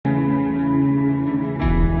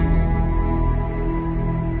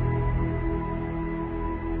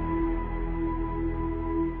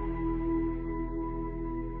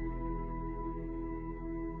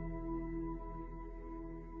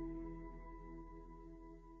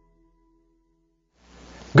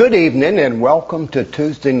Good evening and welcome to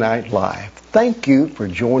Tuesday Night Live. Thank you for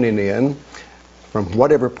joining in from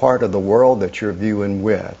whatever part of the world that you're viewing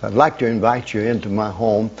with. I'd like to invite you into my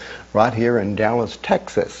home right here in Dallas,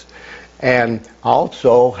 Texas. And I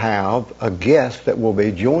also have a guest that will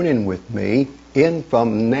be joining with me in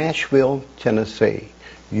from Nashville, Tennessee.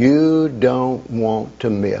 You don't want to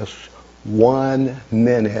miss 1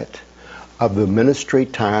 minute of the ministry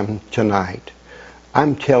time tonight.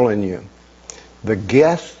 I'm telling you, the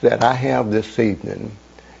guest that I have this evening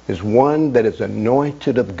is one that is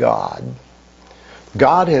anointed of God.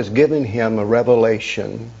 God has given him a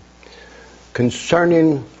revelation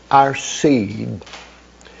concerning our seed.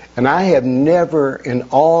 And I have never in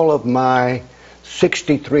all of my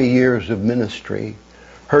 63 years of ministry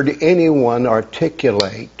heard anyone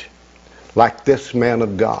articulate like this man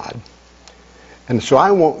of God. And so I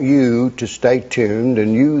want you to stay tuned,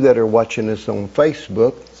 and you that are watching this on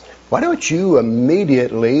Facebook, why don't you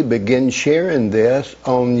immediately begin sharing this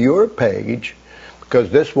on your page, because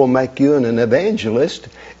this will make you an evangelist,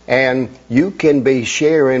 and you can be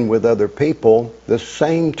sharing with other people the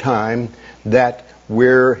same time that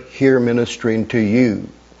we're here ministering to you.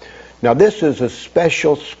 Now this is a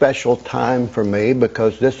special time for me,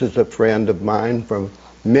 because this is a friend of mine from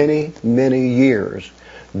many years.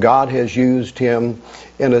 God has used him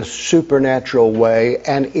in a supernatural way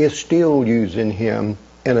and is still using him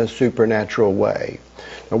in a supernatural way.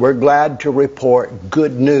 And we're glad to report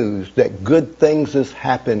good news, that good things is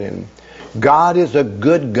happening. God is a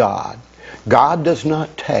good God. God does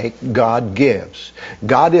not take, God gives.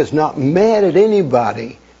 God is not mad at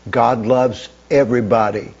anybody. God loves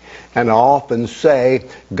everybody. And I often say,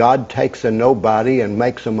 God takes a nobody and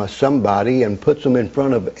makes them a somebody and puts them in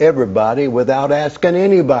front of everybody without asking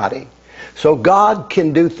anybody. So God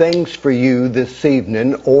can do things for you this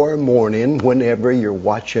evening or morning, whenever you're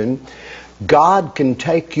watching. God can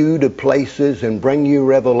take you to places and bring you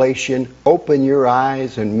revelation, open your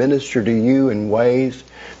eyes and minister to you in ways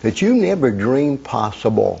that you never dreamed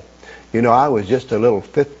possible. You know, I was just a little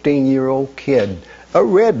 15-year-old kid, a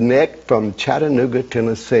redneck from Chattanooga,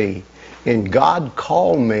 Tennessee. And God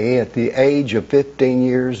called me at the age of 15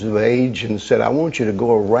 years of age and said, I want you to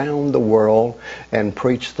go around the world and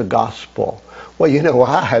preach the gospel. Well, you know,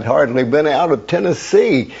 I had hardly been out of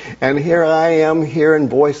Tennessee, and here I am hearing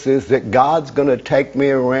voices that God's going to take me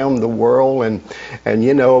around the world. And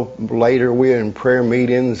you know, later we were in prayer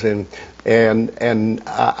meetings, and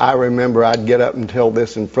I remember I'd get up and tell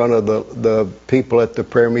this in front of the people at the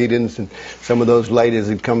prayer meetings, and some of those ladies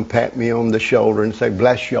would come pat me on the shoulder and say,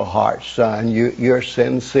 bless your heart, son, you're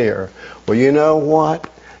sincere. Well, you know what?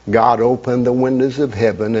 God opened the windows of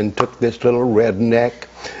heaven and took this little redneck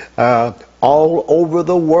all over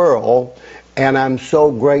the world, and I'm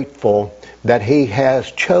so grateful that he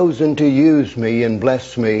has chosen to use me and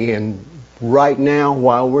bless me. And right now,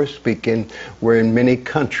 while we're speaking, we're in many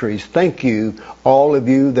countries. Thank you, all of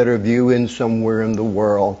you that are viewing somewhere in the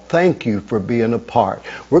world. Thank you for being a part.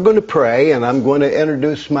 We're going to pray, and I'm going to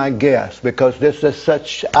introduce my guest, because this is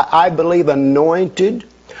such, I believe, anointed.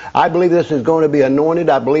 I believe this is going to be anointed.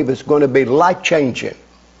 I believe it's going to be life-changing.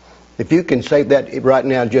 If you can say that right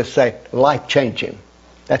now, just say life-changing.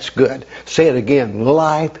 That's good. Say it again,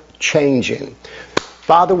 life-changing.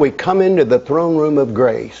 Father, we come into the throne room of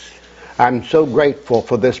grace. I'm so grateful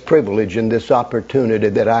for this privilege and this opportunity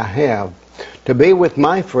that I have to be with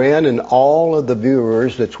my friend and all of the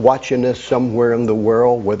viewers that's watching us somewhere in the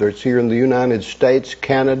world, whether it's here in the United States,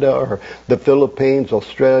 Canada, or the Philippines,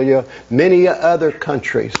 Australia, many other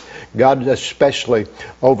countries. God, especially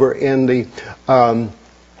over in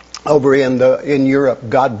Europe.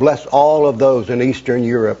 God bless all of those in Eastern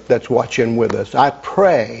Europe that's watching with us. I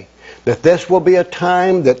pray that this will be a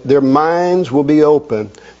time that their minds will be open,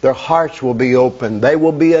 their hearts will be open, they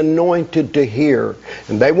will be anointed to hear.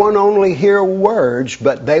 And they won't only hear words,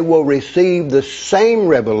 but they will receive the same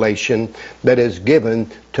revelation that is given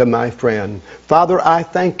to my friend. Father, I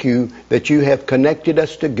thank you that you have connected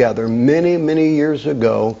us together many years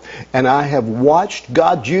ago, and I have watched,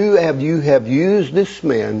 God, you have used this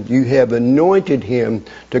man, you have anointed him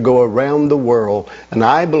to go around the world, and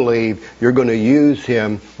I believe you're going to use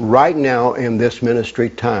him right now in this ministry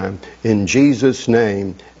time. In Jesus'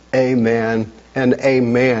 name, amen and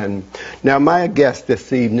amen. Now, my guest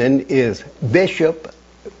this evening is Bishop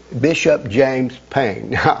James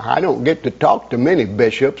Payne. I don't get to talk to many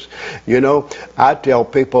bishops. You know, I tell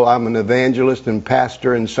people I'm an evangelist and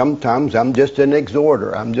pastor, and sometimes I'm just an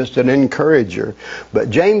exhorter. I'm just an encourager. But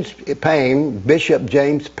James Payne, Bishop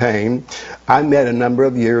James Payne, I met a number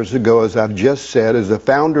of years ago, as I've just said, as the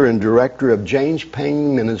founder and director of James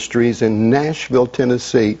Payne Ministries in Nashville,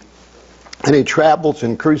 Tennessee. And he travels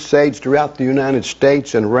and crusades throughout the United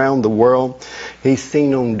States and around the world. He's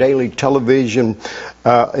seen on daily television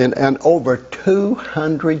in over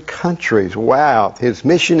 200 countries. Wow. His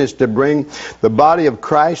mission is to bring the body of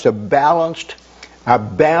Christ a balanced,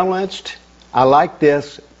 I like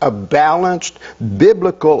this, a balanced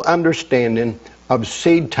biblical understanding of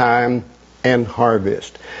seed time and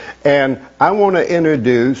harvest. And I want to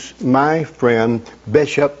introduce my friend,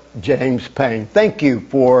 Bishop James Payne. Thank you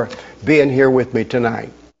for being here with me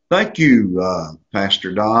tonight. Thank you,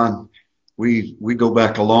 Pastor Don. We go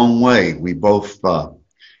back a long way. We both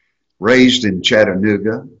raised in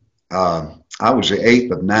Chattanooga. I was the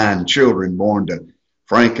eighth of 9 children born to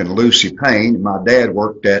Frank and Lucy Payne. My dad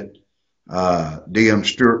worked at D.M.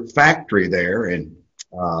 Stewart factory there, and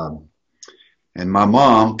my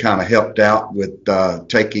mom kind of helped out with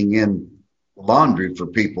taking in laundry for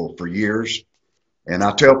people for years. And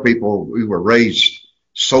I tell people we were raised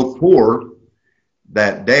so poor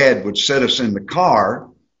that Dad would set us in the car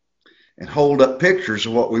and hold up pictures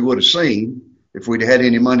of what we would have seen if we'd had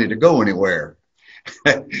any money to go anywhere.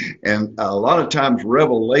 And a lot of times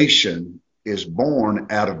revelation is born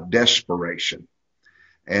out of desperation.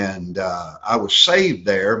 And I was saved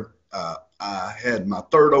there. I had my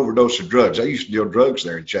 3rd overdose of drugs. I used to deal drugs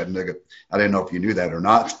there in Chattanooga. I didn't know if you knew that or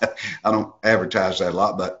not. I don't advertise that a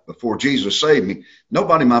lot, but before Jesus saved me,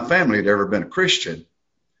 nobody in my family had ever been a Christian,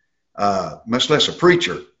 much less a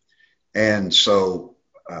preacher. And so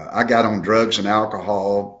I got on drugs and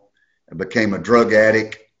alcohol and became a drug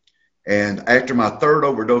addict. And after my 3rd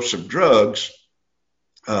overdose of drugs,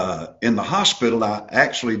 in the hospital, I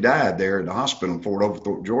actually died there in the hospital in Fort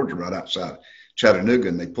Overthorpe, Georgia, right outside Chattanooga,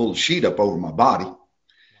 and they pulled a sheet up over my body.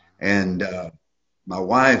 And my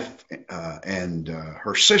wife and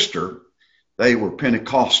her sister, they were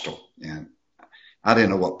Pentecostal, and I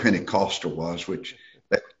didn't know what Pentecostal was, which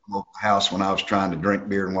they would come over the house when I was trying to drink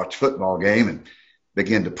beer and watch a football game and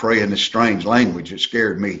begin to pray in this strange language. It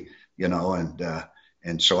scared me, you know,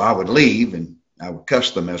 and so I would leave and I would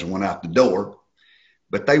cuss them as I went out the door.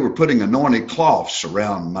 But they were putting anointed cloths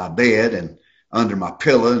around my bed and under my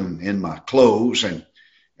pillow and in my clothes.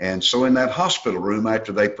 And so in that hospital room,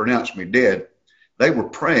 after they pronounced me dead, they were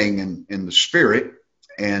praying in the spirit.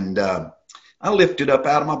 And I lifted up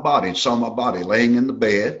out of my body and saw my body laying in the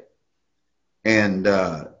bed. And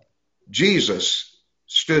Jesus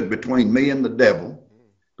stood between me and the devil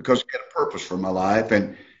because he had a purpose for my life.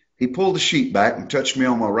 And he pulled the sheet back and touched me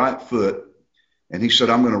on my right foot. And he said,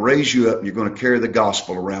 I'm going to raise you up and you're going to carry the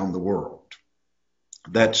gospel around the world.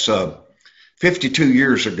 That's 52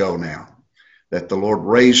 years ago now that the Lord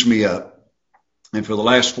raised me up. And for the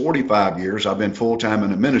last 45 years, I've been full-time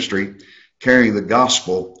in the ministry carrying the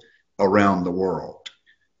gospel around the world.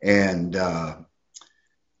 And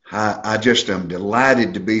I just am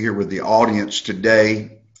delighted to be here with the audience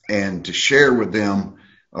today and to share with them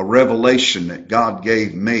a revelation that God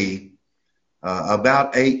gave me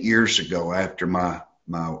about 8 years ago after my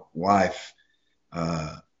wife,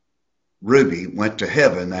 Ruby, went to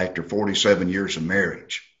heaven after 47 years of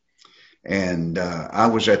marriage. And I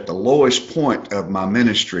was at the lowest point of my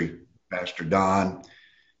ministry, Pastor Don,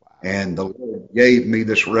 and the Lord gave me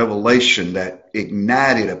this revelation that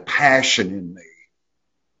ignited a passion in me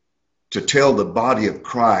to tell the body of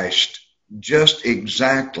Christ just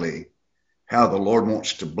exactly how the Lord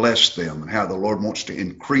wants to bless them and how the Lord wants to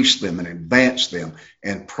increase them and advance them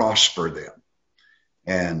and prosper them.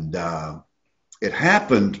 And it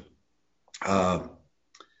happened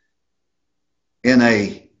in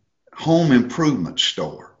a home improvement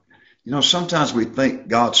store. You know, sometimes we think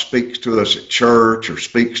God speaks to us at church or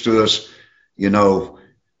speaks to us, you know,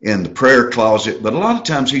 in the prayer closet, but a lot of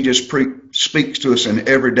times he just speaks to us in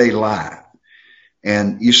everyday life.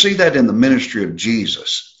 And you see that in the ministry of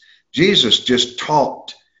Jesus. Jesus just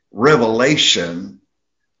taught revelation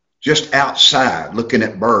just outside, looking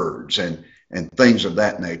at birds and things of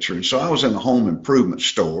that nature. And so I was in the home improvement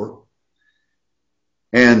store,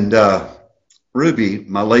 and Ruby,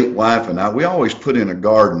 my late wife, and I, we always put in a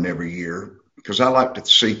garden every year because I like to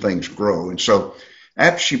see things grow. And so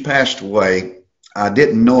after she passed away, I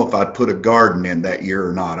didn't know if I'd put a garden in that year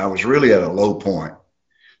or not. I was really at a low point.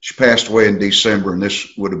 She passed away in December, and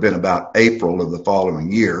this would have been about April of the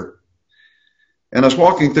following year. And I was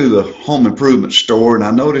walking through the home improvement store, and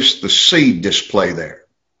I noticed the seed display there.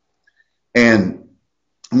 And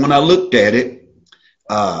when I looked at it,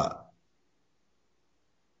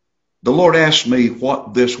 the Lord asked me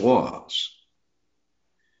what this was.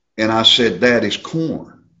 And I said, that is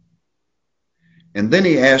corn. And then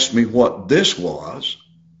he asked me what this was.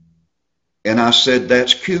 And I said,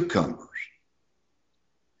 that's cucumbers.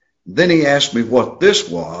 Then he asked me what this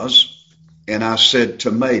was. and I said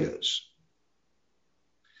tomatoes.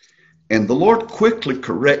 And the Lord quickly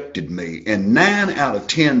corrected me, and 9 out of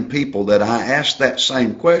 10 people that I asked that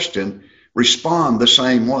same question respond the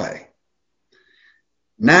same way.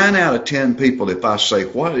 9 out of 10 people, if I say,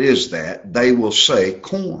 what is that? They will say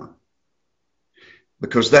corn,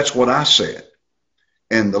 because that's what I said.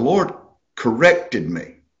 And the Lord corrected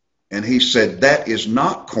me, and he said, that is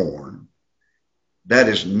not corn, that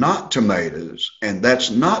is not tomatoes, and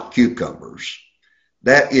that's not cucumbers.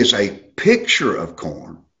 That is a picture of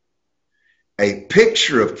corn, a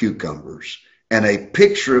picture of cucumbers, and a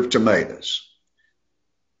picture of tomatoes.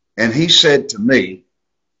 And he said to me,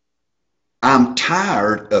 I'm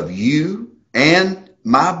tired of you and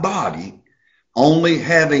my body only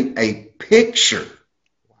having a picture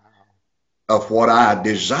of what I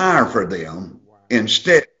desire for them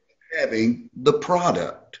instead of having the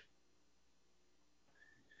product.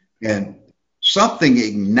 And something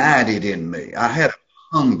ignited in me. I had a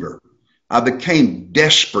hunger. I became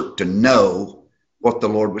desperate to know what the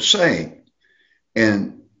Lord was saying.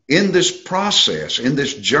 And in this process, in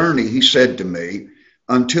this journey, he said to me,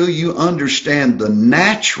 until you understand the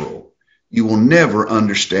natural, you will never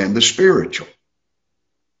understand the spiritual.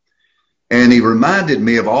 And he reminded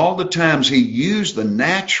me of all the times he used the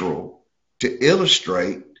natural to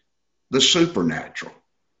illustrate the supernatural.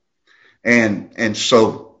 And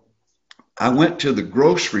so I went to the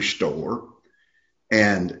grocery store,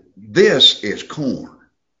 and this is corn.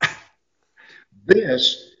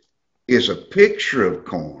 This is a picture of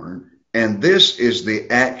corn, and this is the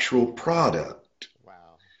actual product. Wow.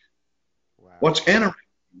 Wow. What's interesting,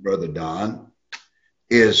 Brother Don,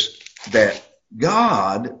 is that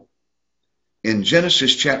God, in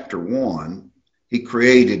Genesis chapter 1, he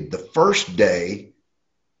created the first day,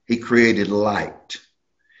 he created light.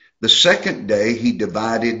 The second day, he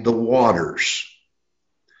divided the waters.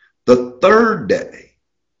 The third day,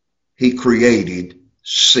 he created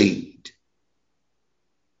seed.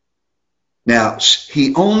 Now,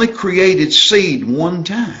 he only created seed one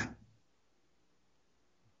time.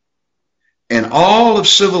 And all of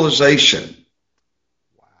civilization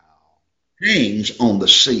hangs on the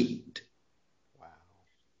seed.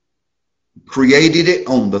 Created it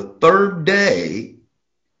on the third day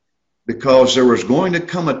because there was going to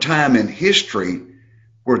come a time in history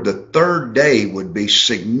where the third day would be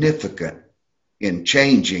significant in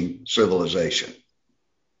changing civilization.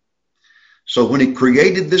 So when he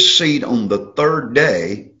created this seed on the third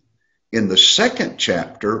day, in the second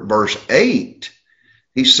chapter, verse 8,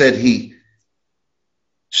 he said he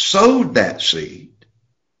sowed that seed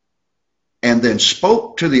and then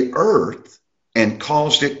spoke to the earth and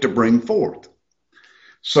caused it to bring forth.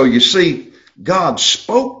 So you see, God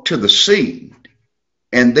spoke to the seed,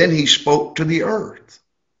 and then he spoke to the earth.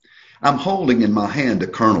 I'm holding in my hand a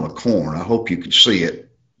kernel of corn. I hope you can see it.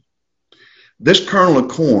 This kernel of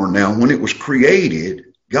corn, now, when it was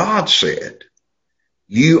created, God said,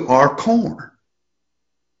 you are corn.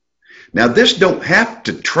 Now, this don't have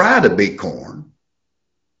to try to be corn.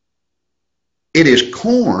 It is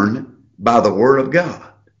corn by the word of God.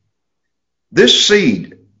 This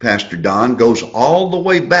seed, Pastor Don, goes all the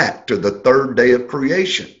way back to the third day of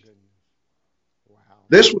creation. Wow.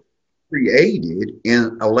 This was created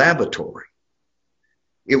in a laboratory.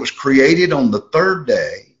 It was created on the third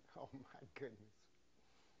day. Oh my goodness.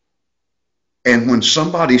 And when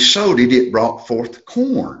somebody sowed it, it brought forth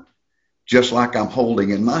corn, just like I'm holding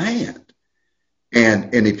in my hand.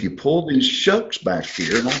 And if you pull these shucks back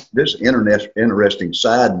here, this interesting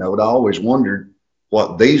side note, I always wondered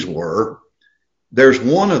what these were. There's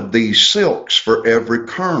one of these silks for every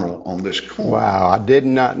kernel on this corn. Wow, I did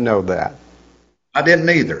not know that. I didn't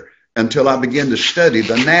either until I began to study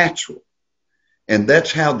the natural. And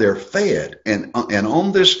that's how they're fed. And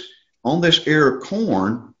on this ear of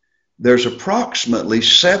corn, there's approximately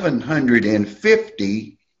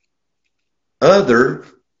 750 other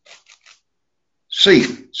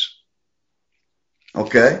seeds.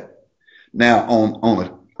 Okay? Now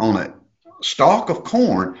on a stalk of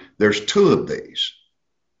corn, there's 2 of these.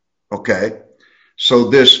 Okay? So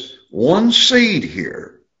this one seed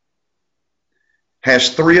here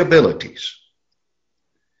has 3 abilities.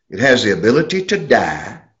 It has the ability to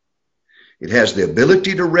die, it has the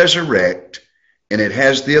ability to resurrect, and it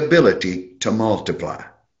has the ability to multiply.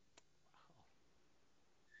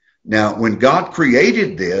 Now, when God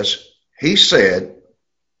created this, he said,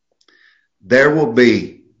 there will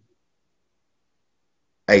be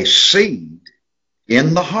a seed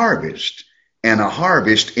in the harvest and a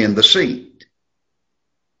harvest in the seed.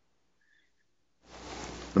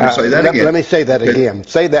 Let me say that again. Let me say that again.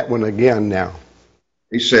 Say that one again now.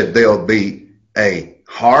 He said there'll be a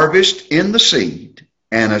harvest in the seed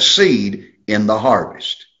and a seed in the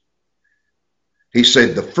harvest. He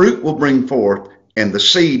said the fruit will bring forth and the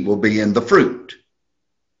seed will be in the fruit.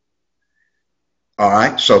 All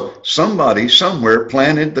right, so somebody somewhere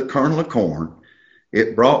planted the kernel of corn.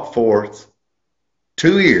 It brought forth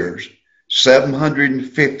 2 years,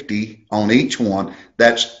 750 on each one.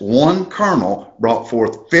 That's one kernel brought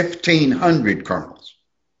forth 1,500 kernels.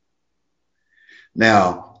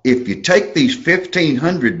 Now, if you take these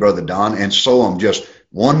 1,500, Brother Don, and sow them just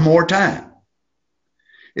one more time,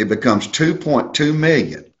 it becomes 2.2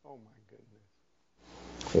 million. Oh my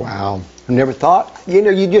goodness. Wow. I never thought,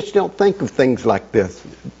 you just don't think of things like this.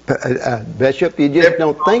 Bishop, you just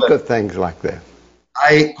don't think of things like this.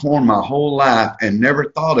 I ate corn my whole life and never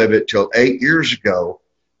thought of it till 8 years ago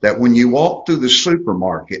that when you walk through the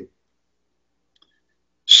supermarket,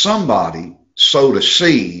 somebody sowed a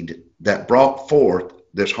seed that brought forth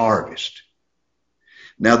this harvest.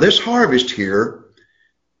 Now, this harvest here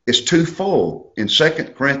is twofold. In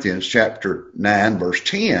 2 Corinthians chapter 9, verse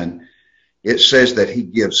 10, it says that he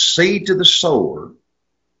gives seed to the sower,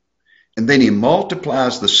 and then he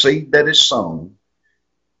multiplies the seed that is sown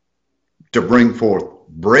to bring forth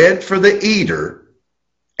bread for the eater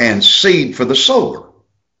and seed for the sower.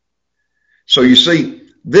 So you see,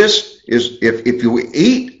 this is, if you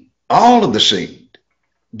eat all of the seed,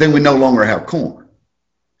 then we no longer have corn.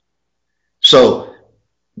 So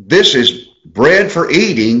this is bread for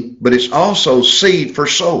eating, but it's also seed for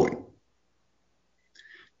sowing.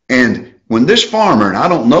 And when this farmer, and I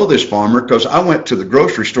don't know this farmer because I went to the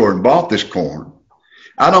grocery store and bought this corn.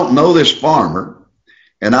 I don't know this farmer,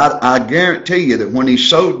 and I guarantee you that when he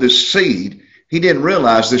sowed this seed, he didn't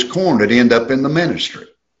realize this corn would end up in the ministry.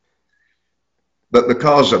 But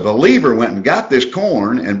because a believer went and got this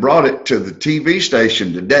corn and brought it to the TV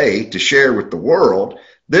station today to share with the world,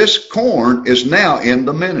 this corn is now in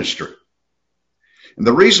the ministry. And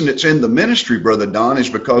the reason it's in the ministry, Brother Don, is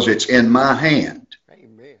because it's in my hand.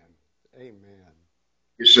 Amen. Amen.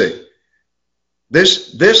 You see,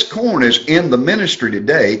 this corn is in the ministry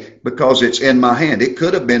today because it's in my hand. It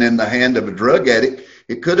could have been in the hand of a drug addict.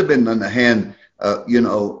 It could have been in the hand,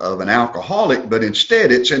 of an alcoholic, but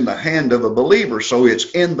instead it's in the hand of a believer. So it's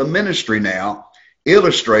in the ministry now,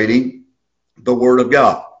 illustrating the Word of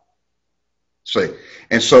God. See,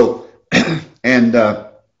 and so, and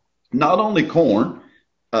not only corn,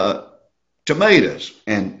 tomatoes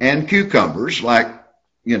and cucumbers, like,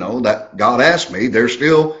 that God asked me, they're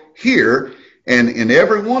still here. And in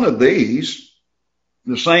every one of these,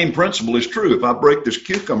 the same principle is true. If I break this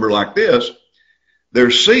cucumber like this,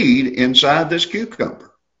 there's seed inside this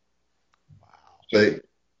cucumber. See?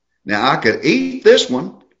 Now I could eat this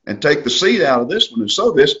one and take the seed out of this one and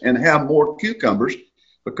sow this and have more cucumbers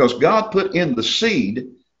because God put in the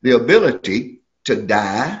seed the ability to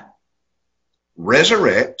die,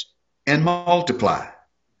 resurrect, and multiply.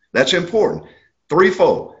 That's important.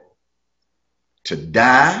 Threefold. To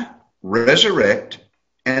die, resurrect,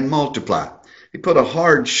 and multiply. He put a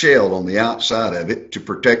hard shell on the outside of it to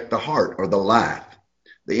protect the heart or the life,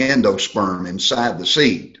 the endosperm inside the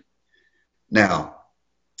seed. Now,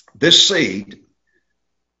 this seed,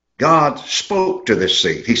 God spoke to this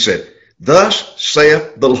seed. He said, "Thus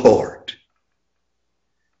saith the Lord,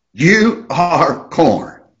 you are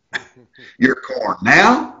corn. You're corn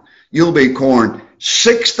now. You'll be corn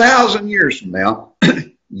 6,000 years from now.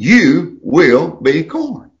 You will be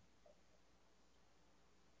corn."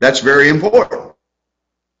 That's very important.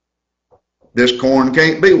 This corn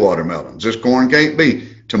can't be watermelons. This corn can't be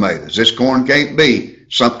tomatoes. This corn can't be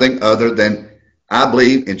something other than, I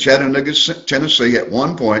believe in Chattanooga, Tennessee, at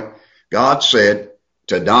one point, God said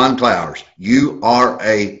to Don Clowers, "You are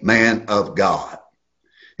a man of God."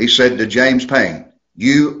 He said to James Payne,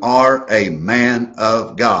 "You are a man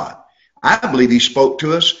of God." I believe he spoke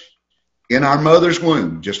to us in our mother's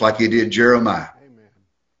womb, just like he did Jeremiah.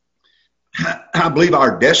 Amen. I believe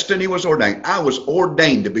our destiny was ordained. I was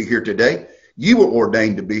ordained to be here today. You were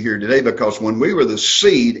ordained to be here today because when we were the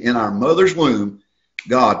seed in our mother's womb,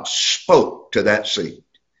 God spoke to that seed.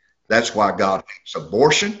 That's why God hates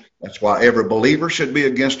abortion. That's why every believer should be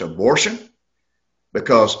against abortion,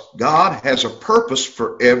 because God has a purpose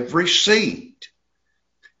for every seed.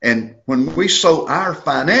 And when we sow our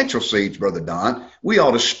financial seeds, Brother Don, we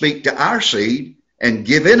ought to speak to our seed and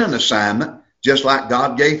give it an assignment, just like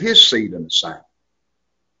God gave his seed an assignment.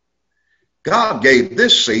 God gave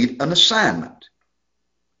this seed an assignment.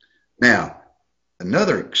 Now,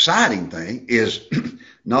 another exciting thing is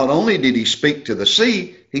not only did he speak to the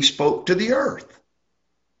seed, he spoke to the earth.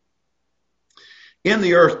 In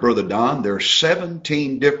the earth, Brother Don, there are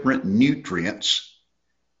 17 different nutrients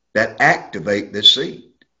that activate this seed.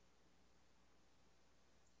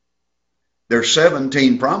 There's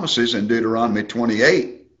 17 promises in Deuteronomy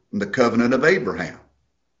 28 in the covenant of Abraham.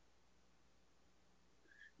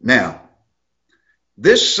 Now,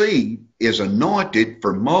 this seed is anointed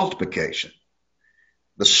for multiplication.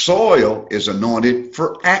 The soil is anointed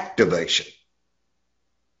for activation.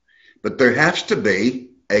 But there has to be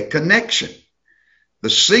a connection. The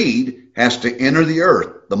seed has to enter the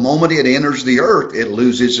earth. The moment it enters the earth, it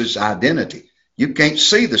loses its identity. You can't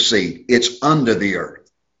see the seed. It's under the earth.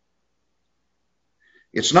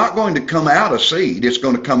 It's not going to come out a seed. It's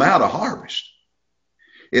going to come out a harvest.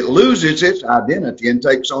 It loses its identity and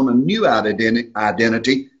takes on a new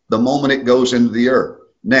identity the moment it goes into the earth.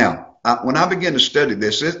 Now, when I began to study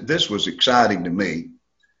this was exciting to me,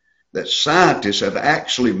 that scientists have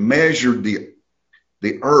actually measured the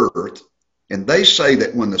earth, and they say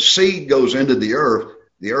that when the seed goes into the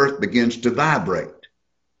earth begins to vibrate.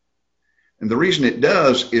 And the reason it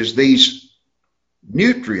does is these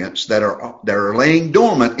nutrients that are laying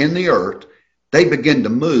dormant in the earth, they begin to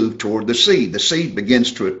move toward the seed. The seed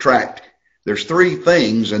begins to attract. There's three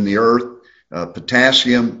things in the earth,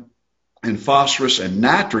 potassium and phosphorus and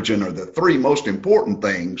nitrogen are the three most important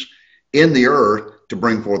things in the earth to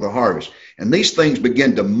bring forth a harvest. And these things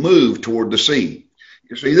begin to move toward the seed.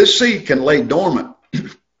 You see, this seed can lay dormant.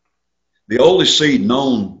 The oldest seed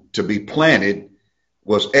known to be planted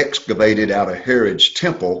was excavated out of Herod's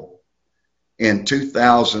temple in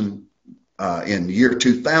 2000. In the year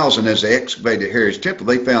 2000, as they excavated Herod's temple,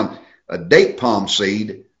 they found a date palm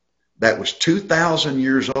seed that was 2,000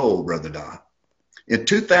 years old, Brother Don. In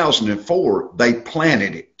 2004, they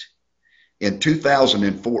planted it. In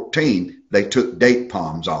 2014, they took date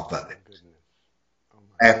palms off of it.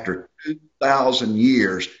 After 2,000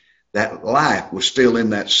 years, that life was still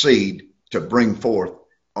in that seed to bring forth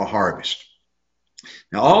a harvest.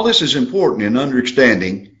 Now, all this is important in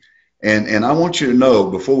understanding. And I want you to know,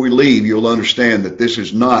 before we leave, you'll understand that this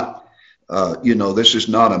is not, this is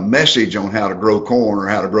not a message on how to grow corn or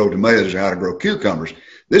how to grow tomatoes or how to grow cucumbers.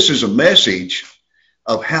 This is a message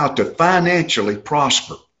of how to financially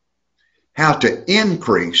prosper, how to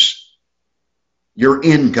increase your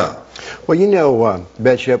income. Well,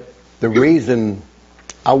 Bishop, the reason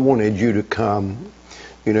I wanted you to come,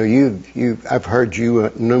 I've heard you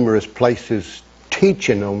at numerous places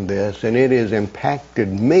teaching on this, and it has impacted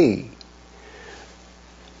me.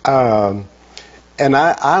 And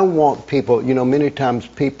I want people, many times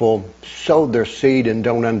people sow their seed and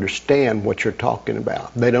don't understand what you're talking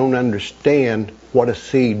about. They don't understand what a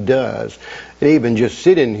seed does. And even just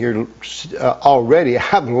sitting here already,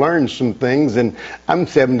 I've learned some things, and I'm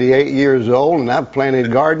 78 years old, and I've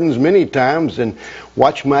planted gardens many times and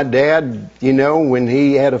watched my dad, when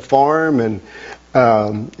he had a farm, and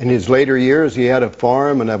in his later years he had a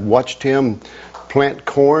farm, and I've watched him plant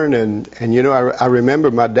corn, and I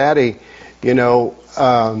remember my daddy, we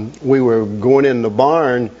were going in the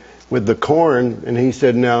barn with the corn, and he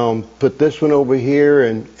said, now put this one over here,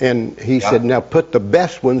 and he said, now put the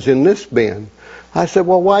best ones in this bin. I said,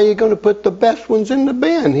 well, why are you going to put the best ones in the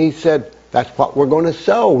bin? He said, that's what we're going to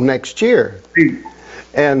sow next year.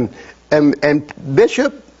 And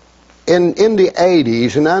Bishop, in the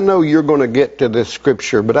 80s, and I know you're going to get to this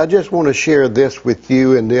scripture, but I just want to share this with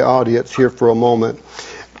you and the audience here for a moment.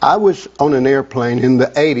 I was on an airplane in the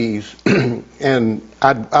 80s, and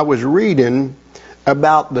I was reading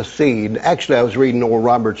about the seed. Actually, I was reading Oral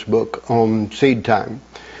Roberts' book on seed time,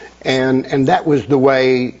 and that was the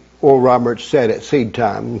way Oral Roberts said it, seed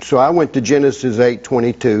time. So I went to Genesis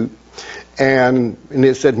 8:22, and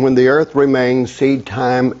it said, when the earth remains, seed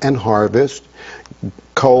time and harvest,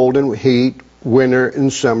 cold and heat, winter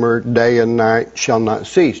and summer, day and night shall not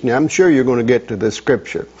cease. Now, I'm sure you're going to get to this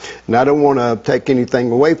scripture, and I don't want to take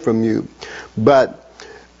anything away from you, but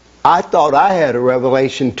I thought I had a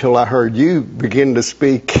revelation till I heard you begin to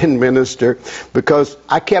speak and minister, because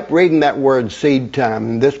I kept reading that word seed time,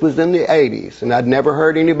 and this was in the 80s, and I'd never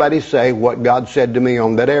heard anybody say what God said to me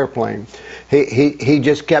on that airplane. He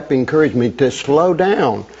just kept encouraging me to slow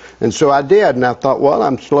down. And so I did, and I thought, well,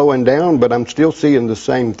 I'm slowing down, but I'm still seeing the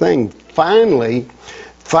same thing. Finally,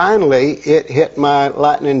 it hit my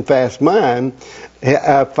lightning fast mind.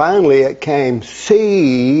 Finally, it came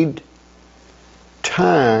seed,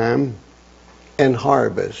 time, and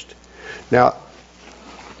harvest. Now,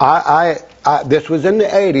 this was in the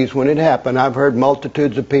 80s when it happened. I've heard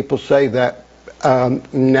multitudes of people say that.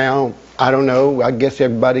 Now, I don't know, I guess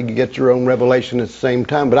everybody gets their own revelation at the same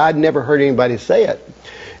time, but I'd never heard anybody say it.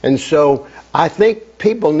 And so I think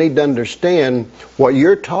people need to understand what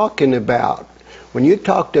you're talking about. When you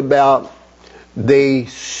talked about the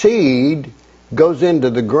seed goes into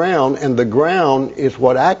the ground, and the ground is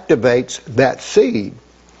what activates that seed.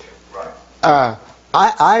 Right.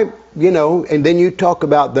 And then you talk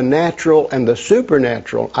about the natural and the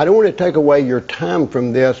supernatural. I don't want to take away your time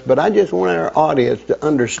from this, but I just want our audience to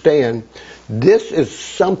understand this is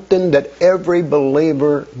something that every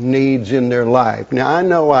believer needs in their life. Now, I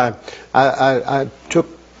know I took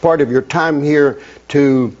part of your time here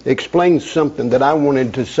to explain something that I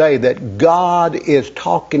wanted to say, that God is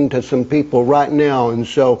talking to some people right now, and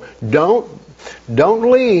so don't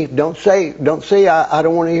leave. Don't say I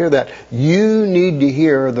don't want to hear that. You need to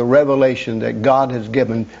hear the revelation that God has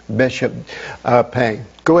given Bishop Payne.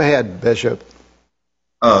 Go ahead, Bishop.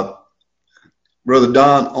 Brother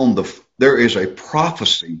Don, there is a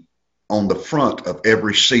prophecy on the front of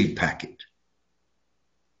every seed packet.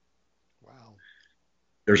 Wow.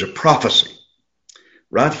 There's a prophecy.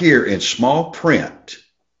 Right here in small print,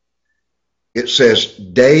 it says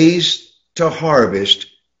days to harvest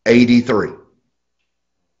 83.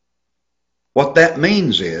 What that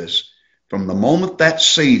means is, from the moment that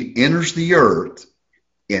seed enters the earth,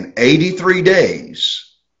 in 83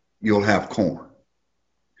 days, you'll have corn.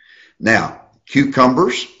 Now,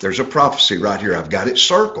 cucumbers, there's a prophecy right here. I've got it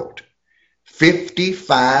circled.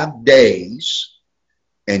 55 days,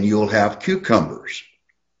 and you'll have cucumbers.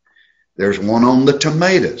 There's one on the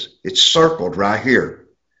tomatoes. It's circled right here.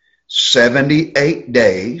 78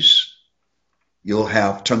 days, you'll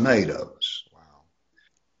have tomatoes. Wow.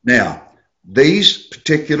 Now, these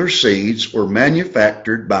particular seeds were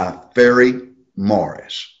manufactured by Ferry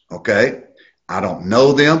Morris, okay? I don't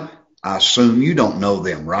know them. I assume you don't know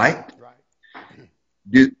them, right? Right.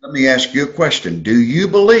 Let me ask you a question. Do you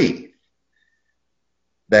believe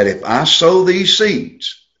that if I sow these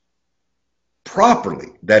seeds properly,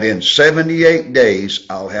 that in 78 days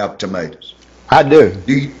I'll have tomatoes? I do.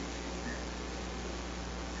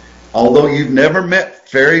 Although you've never met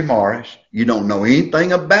Ferry Morris, you don't know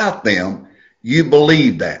anything about them, you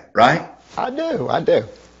believe that, right? I do.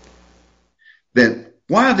 Then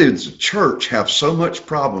why does the church have so much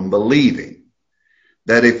problem believing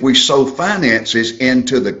that if we sow finances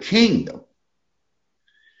into the kingdom,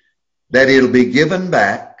 that it'll be given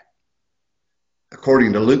back,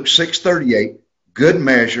 according to Luke 6:38, good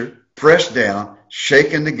measure, pressed down,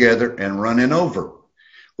 shaken together, and running over?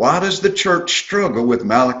 Why does the church struggle with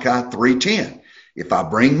Malachi 3:10? If I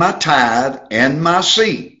bring my tithe and my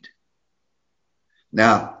seed.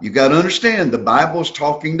 Now, you got to understand, the Bible is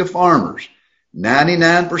talking to farmers.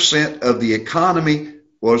 99% of the economy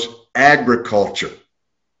was agriculture.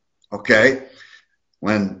 Okay?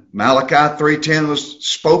 When Malachi 3:10 was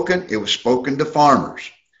spoken, it was spoken to farmers.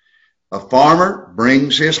 A farmer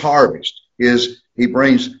brings his harvest. He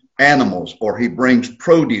brings animals, or he brings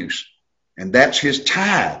produce, and that's his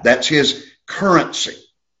tithe. That's his currency.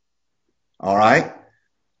 All right?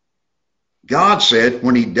 God said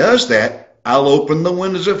when he does that, I'll open the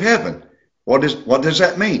windows of heaven. What does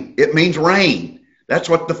that mean? It means rain. That's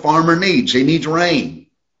what the farmer needs. He needs rain.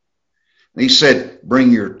 And he said, bring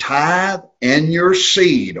your tithe and your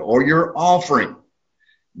seed, or your offering.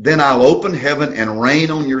 Then I'll open heaven and rain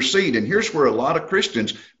on your seed. And here's where a lot of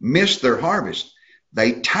Christians miss their harvest.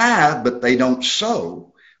 They tithe, but they don't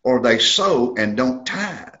sow, or they sow and don't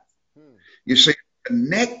tithe. You see,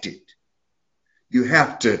 connected. You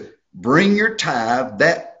have to bring your tithe.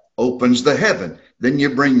 That opens the heaven. Then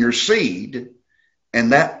you bring your seed,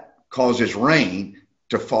 and that causes rain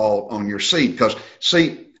to fall on your seed. Because,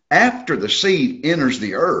 see, after the seed enters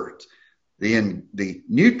the earth, the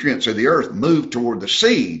nutrients of the earth move toward the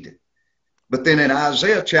seed. But then in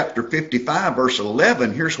Isaiah chapter 55, verse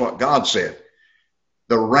 11, here's what God said.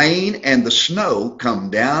 The rain and the snow come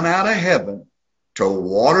down out of heaven to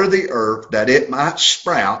water the earth, that it might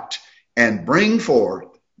sprout and bring forth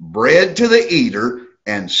bread to the eater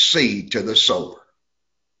and seed to the sower.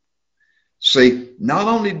 See, not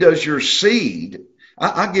only does your seed,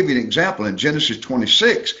 I'll give you an example. In Genesis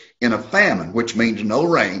 26, in a famine, which means no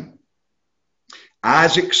rain,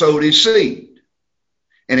 Isaac sowed his seed,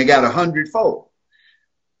 and he got 100-fold.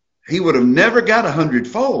 He would have never got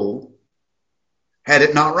 100-fold had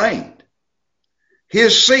it not rained.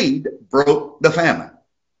 His seed broke the famine.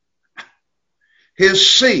 His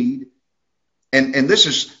seed, and this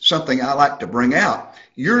is something I like to bring out,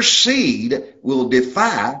 your seed will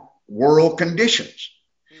defy world conditions.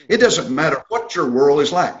 It doesn't matter what your world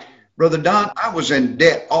is like. Brother Don, I was in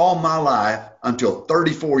debt all my life until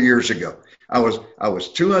 34 years ago. I was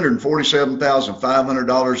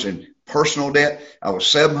 $247,500 in personal debt. I was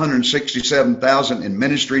 $767,000 in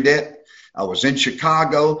ministry debt. I was in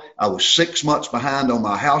Chicago. I was 6 months behind on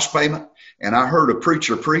my house payment, and I heard a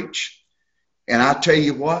preacher preach. And I tell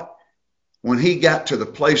you what, when he got to the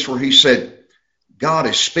place where he said, God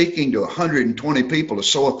is speaking to 120 people to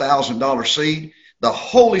sow $1,000 seed, the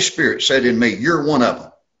Holy Spirit said in me, you're one of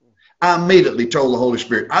them. I immediately told the Holy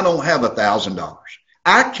Spirit, I don't have $1,000.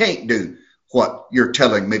 I can't do what you're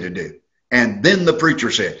telling me to do. And then the preacher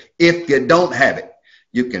said, if you don't have it,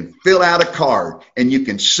 you can fill out a card and you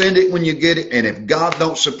can send it when you get it. And if God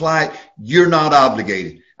don't supply it, you're not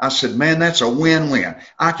obligated. I said, man, that's a win-win.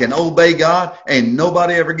 I can obey God and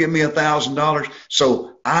nobody ever give me $1,000.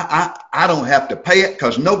 So I don't have to pay it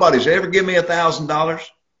because nobody's ever given me $1,000.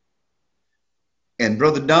 And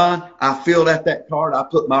Brother Don, I filled out that card. I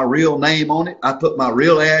put my real name on it. I put my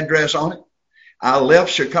real address on it. I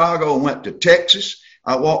left Chicago and went to Texas.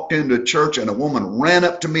 I walked into a church and a woman ran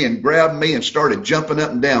up to me and grabbed me and started jumping up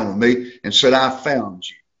and down with me and said, I found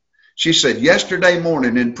you. She said, yesterday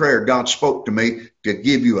morning in prayer, God spoke to me to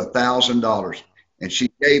give you $1,000. And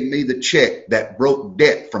she gave me the check that broke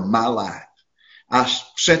debt from my life. I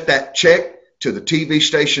sent that check to the TV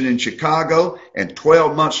station in Chicago, and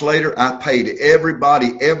 12 months later, I paid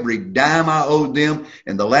everybody every dime I owed them.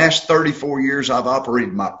 In the last 34 years, I've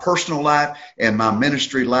operated my personal life and my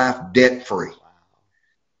ministry life debt-free.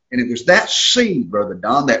 And it was that seed, Brother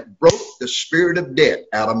Don, that broke the spirit of debt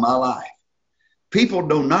out of my life. People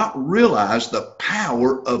do not realize the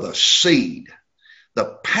power of a seed, the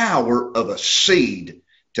power of a seed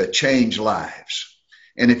to change lives.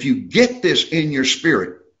 And if you get this in your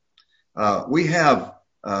spirit, we have,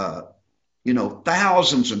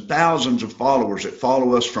 thousands and thousands of followers that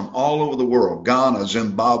follow us from all over the world, Ghana,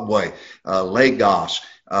 Zimbabwe, Lagos,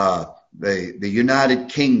 the United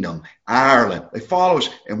Kingdom, Ireland. They follow us,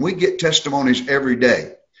 and we get testimonies every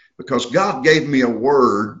day because God gave me a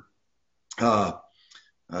word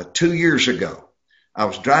 2 years ago. I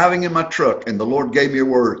was driving in my truck, and the Lord gave me a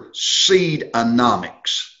word,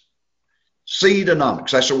 Seedenomics.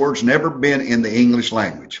 Seedenomics. That's a word's never been in the English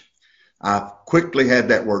language. I quickly had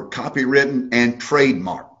that word copywritten and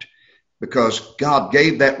trademarked because God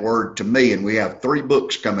gave that word to me, and we have 3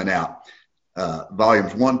 books coming out,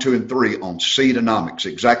 volumes 1, 2, and 3 on Seedenomics,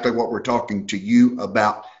 exactly what we're talking to you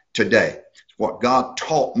about today. It's what God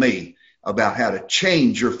taught me about how to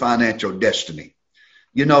change your financial destiny.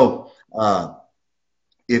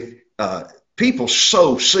 If people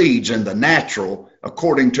sow seeds in the natural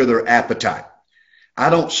according to their appetite.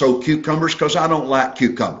 I don't sow cucumbers because I don't like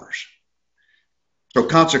cucumbers. So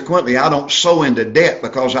consequently, I don't sow into debt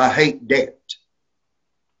because I hate debt.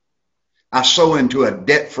 I sow into a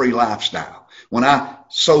debt-free lifestyle. When I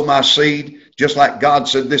sow my seed, just like God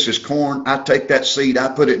said, this is corn, I take that seed,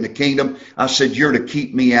 I put it in the kingdom. I said, you're to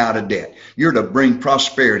keep me out of debt. You're to bring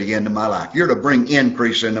prosperity into my life. You're to bring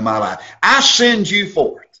increase into my life. I send you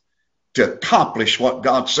forth to accomplish what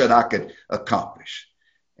God said I could accomplish.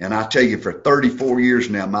 And I tell you, for 34 years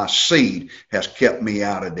now, my seed has kept me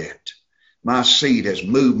out of debt. My seed has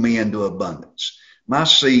moved me into abundance. My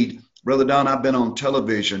seed, Brother Don, I've been on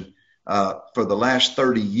television for the last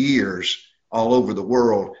 30 years all over the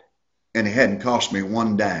world, and it hadn't cost me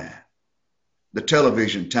one dime. The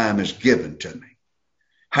television time is given to me.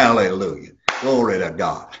 Hallelujah. Glory to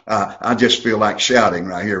God. I just feel like shouting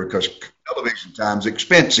right here because television time is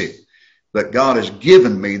expensive. But God has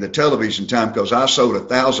given me the television time because I sold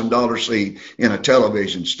 $1,000 seed in a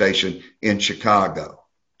television station in Chicago.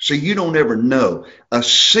 See, you don't ever know. A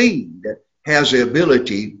seed has the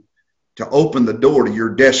ability to open the door to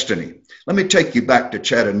your destiny. Let me take you back to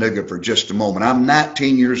Chattanooga for just a moment. I'm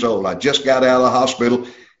 19 years old. I just got out of the hospital,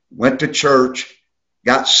 went to church,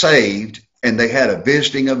 got saved, and they had a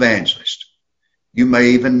visiting evangelist. You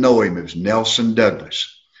may even know him. It was Nelson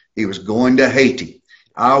Douglas. He was going to Haiti.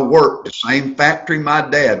 I worked the same factory my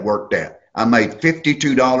dad worked at. I made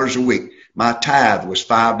 $52 a week. My tithe was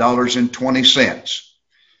 $5.20.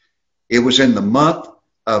 It was in the month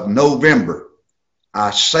of November.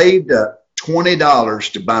 I saved up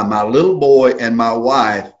 $20 to buy my little boy and my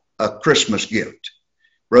wife a Christmas gift.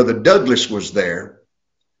 Brother Douglas was there,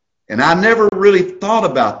 and I never really thought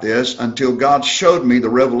about this until God showed me the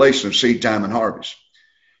revelation of seed time and harvest.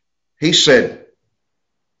 He said,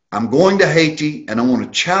 I'm going to Haiti, and I want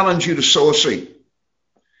to challenge you to sow a seed.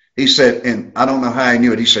 He said, and I don't know how he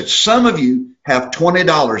knew it. He said, some of you have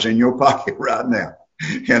 $20 in your pocket right now.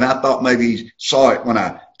 And I thought maybe he saw it when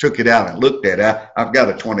I took it out and looked at it. I've got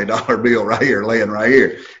a $20 bill right here, laying right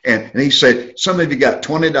here. And he said, some of you got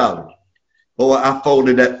 $20. Boy, I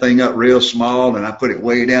folded that thing up real small, and I put it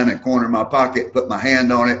way down in the corner of my pocket, put my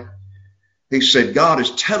hand on it. He said, God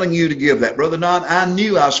is telling you to give that. Brother Don, I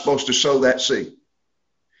knew I was supposed to sow that seed.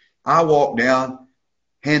 I walked down,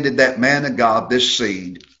 handed that man of God this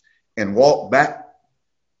seed, and walked back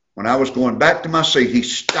When I was going back to my seat, he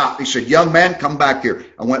stopped. He said, young man, come back here.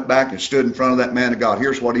 I went back and stood in front of that man of God.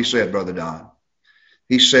 Here's what he said, Brother Don.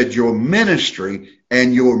 He said, your ministry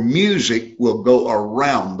and your music will go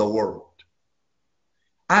around the world.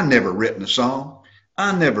 I never written a song.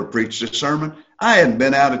 I never preached a sermon. I hadn't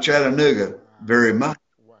been out of Chattanooga very much.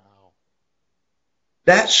 Wow.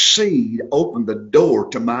 That seed opened the door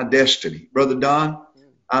to my destiny. Brother Don,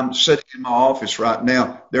 I'm sitting in my office right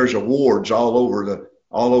now. There's awards all over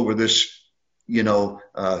this,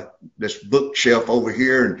 this bookshelf over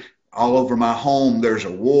here, and all over my home. There's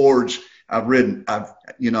awards. I've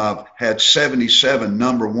had 77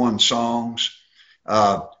 #1 songs.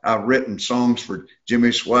 I've written songs for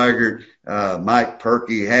Jimmy Swaggart, Mike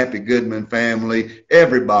Perky, Happy Goodman family,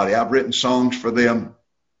 everybody. I've written songs for them.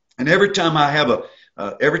 And every time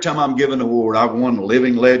I'm given an award, I've won the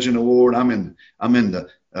Living Legend Award. I'm in the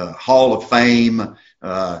Hall of Fame.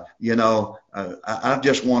 I've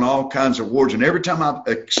just won all kinds of awards. And every time I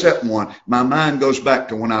accept one, my mind goes back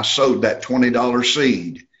to when I sowed that $20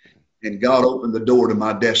 seed. And God opened the door to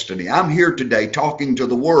my destiny. I'm here today talking to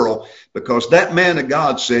the world because that man of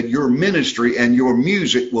God said, your ministry and your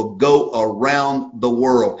music will go around the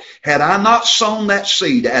world. Had I not sown that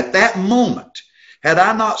seed at that moment, had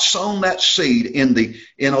I not sown that seed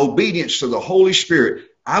in obedience to the Holy Spirit,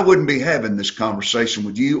 I wouldn't be having this conversation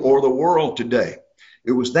with you or the world today.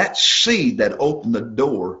 It was that seed that opened the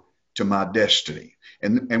door to my destiny.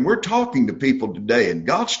 And we're talking to people today, and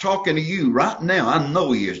God's talking to you right now. I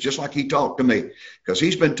know he is, just like he talked to me, because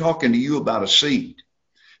he's been talking to you about a seed.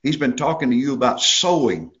 He's been talking to you about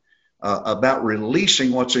sowing, about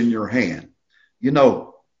releasing what's in your hand.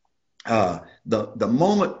 The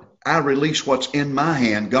moment I release what's in my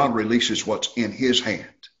hand, God releases what's in his hand.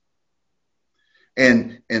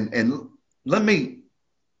 And let me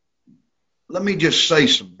just say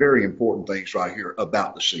some very important things right here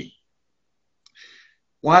about the seed.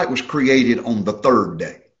 Why it was created on the third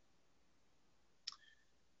day.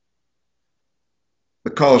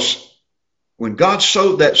 Because when God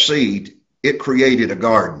sowed that seed, it created a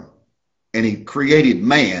garden. And he created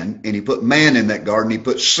man, and he put man in that garden. He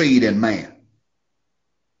put seed in man.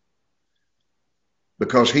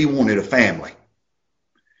 Because he wanted a family.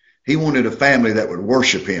 He wanted a family that would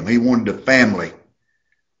worship him. He wanted a family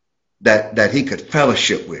that he could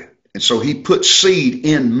fellowship with. And so he put seed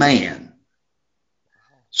in man,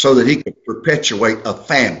 so that he could perpetuate a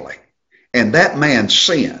family. And that man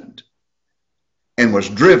sinned and was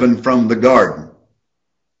driven from the garden.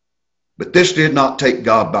 But this did not take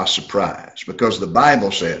God by surprise, because the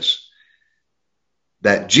Bible says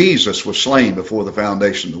that Jesus was slain before the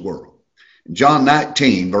foundation of the world. In John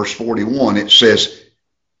 19, verse 41, it says,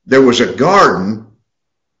 there was a garden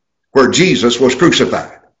where Jesus was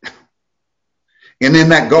crucified. And in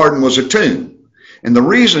that garden was a tomb. And the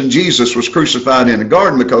reason Jesus was crucified in a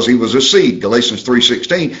garden, because he was a seed. Galatians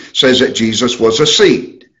 3:16 says that Jesus was a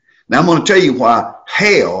seed. Now I'm going to tell you why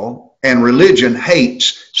hell and religion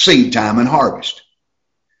hates seed time and harvest.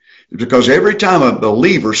 It's because every time a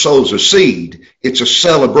believer sows a seed, it's a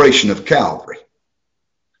celebration of Calvary.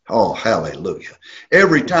 Oh, hallelujah.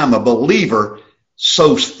 Every time a believer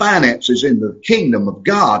sows finances in the kingdom of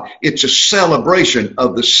God, it's a celebration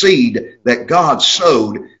of the seed that God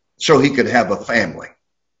sowed so he could have a family.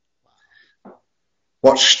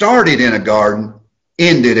 What started in a garden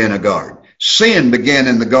ended in a garden. Sin began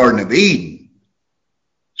in the Garden of Eden.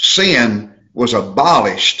 Sin was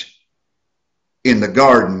abolished in the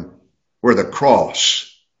garden where the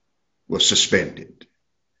cross was suspended,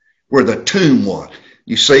 where the tomb was.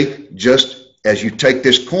 You see, just as you take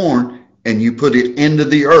this corn and you put it into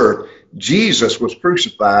the earth, Jesus was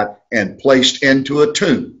crucified and placed into a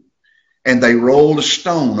tomb. And they rolled a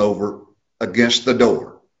stone over against the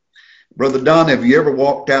door. Brother Don, have you ever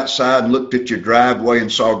walked outside and looked at your driveway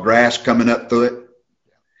and saw grass coming up through it?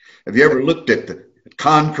 Have you ever looked at the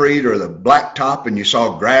concrete or the blacktop and you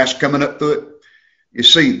saw grass coming up through it? You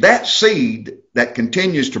see, that seed that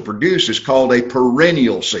continues to produce is called a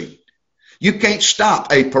perennial seed. You can't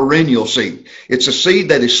stop a perennial seed. It's a seed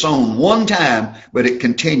that is sown one time, but it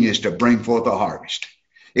continues to bring forth a harvest.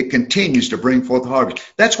 It continues to bring forth harvest.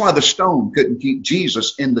 That's why the stone couldn't keep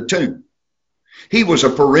Jesus in the tomb. He was a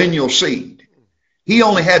perennial seed. He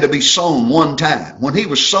only had to be sown one time. When he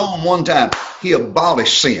was sown one time, he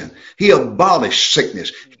abolished sin. He abolished sickness.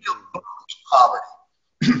 He abolished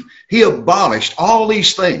poverty. He abolished all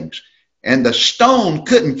these things. And the stone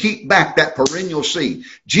couldn't keep back that perennial seed.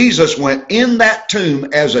 Jesus went in that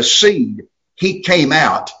tomb as a seed. He came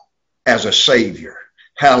out as a Savior.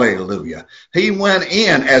 Hallelujah. He went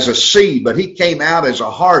in as a seed, but he came out as a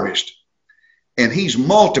harvest. And he's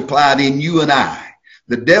multiplied in you and I.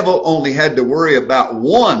 The devil only had to worry about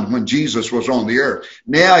one when Jesus was on the earth.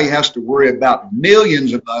 Now he has to worry about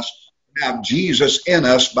millions of us who have Jesus in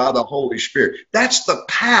us by the Holy Spirit. That's the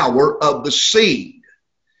power of the seed.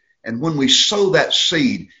 And when we sow that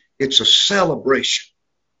seed, it's a celebration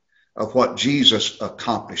of what Jesus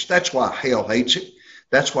accomplished. That's why hell hates it.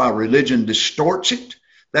 That's why religion distorts it.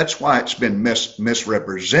 That's why it's been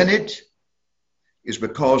misrepresented, is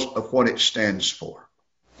because of what it stands for.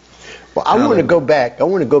 Well, I want to go back. I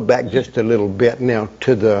want to go back just a little bit now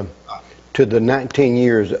to the 19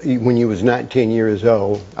 years when you was 19 years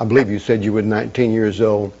old. I believe you said you were 19 years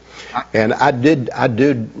old, and I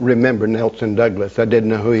did remember Nelson Douglas. I didn't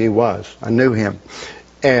know who he was. I knew him,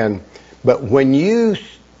 but when you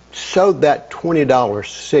sowed that $20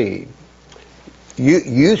 seed,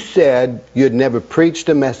 you said you'd never preached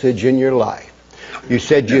a message in your life. You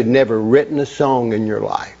said you'd never written a song in your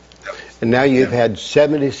life. And now you've had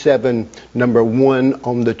 77 #1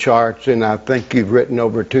 on the charts, and I think you've written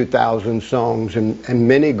over 2,000 songs, and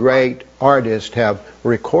many great artists have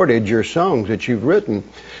recorded your songs that you've written.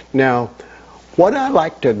 Now, what I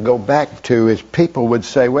like to go back to is people would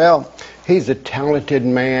say, well, he's a talented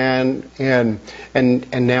man, and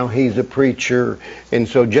now he's a preacher, and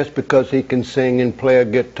so just because he can sing and play a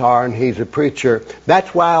guitar and he's a preacher,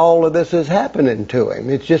 that's why all of this is happening to him.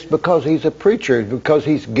 It's just because he's a preacher, because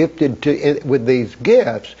he's gifted with these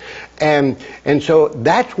gifts, and so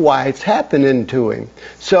that's why it's happening to him.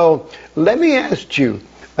 So let me ask you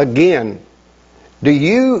again, do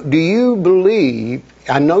you believe,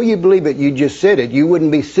 I know you believe it, you just said it, you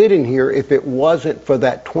wouldn't be sitting here if it wasn't for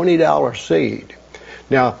that $20 seed.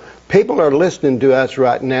 Now, people are listening to us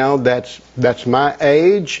right now that's my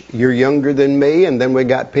age, you're younger than me, and then we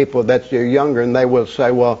got people that's younger, and they will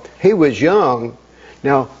say, well, he was young.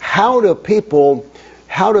 Now, how do people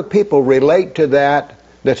relate to that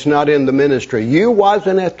that's not in the ministry? You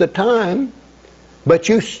wasn't at the time. But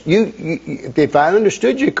you, if I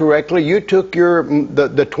understood you correctly, you took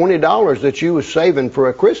the $20 that you was saving for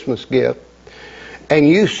a Christmas gift, and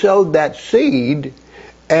you sowed that seed,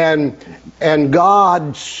 and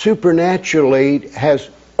God supernaturally has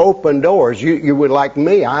opened doors. You were like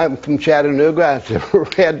me. I'm from Chattanooga. I was a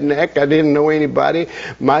redneck. I didn't know anybody.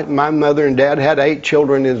 My mother and dad had 8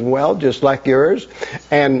 children as well, just like yours,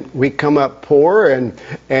 and we come up poor,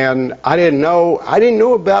 and I didn't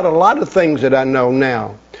know about a lot of things that I know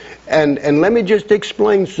now. And let me just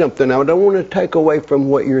explain something. I don't want to take away from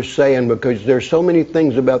what you're saying, because there's so many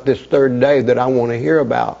things about this third day that I want to hear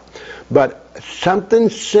about. But something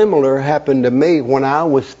similar happened to me when I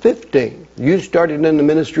was 15. You started in the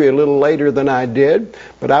ministry a little later than I did,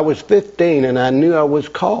 but I was 15 and I knew I was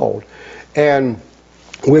called. And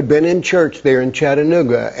we'd been in church there in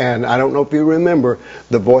Chattanooga, and I don't know if you remember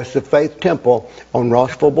the Voice of Faith Temple on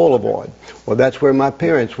Rossville Boulevard. Well, that's where my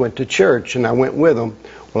parents went to church, and I went with them.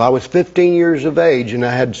 Well, I was 15 years of age, and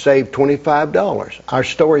I had saved $25. Our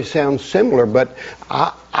story sounds similar, but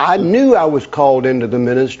I knew I was called into the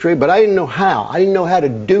ministry, but I didn't know how. I didn't know how to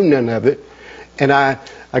do none of it. And I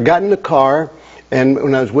got in the car, and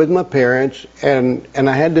when I was with my parents, and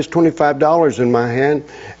I had this $25 in my hand,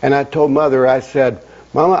 and I told Mother, I said,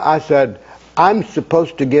 Mama, I said, I'm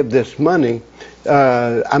supposed to give this money.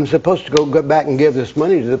 I'm supposed to go back and give this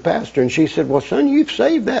money to the pastor. And she said, well, son, you've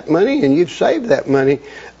saved that money, and you've saved that money.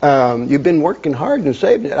 You've been working hard and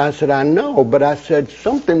saved it. I said, I know, but I said,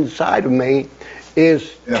 something inside of me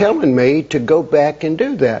is telling me to go back and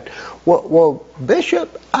do that. Well,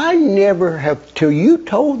 Bishop, I never have, till you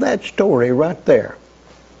told that story right there.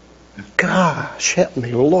 Gosh, help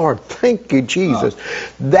me, Lord. Thank you, Jesus.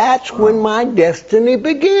 That's when my destiny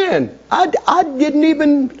began. I didn't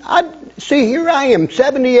even, see, here I am,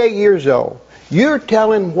 78 years old. You're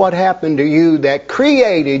telling what happened to you that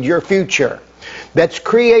created your future, that's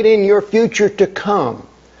creating your future to come.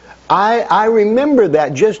 I remember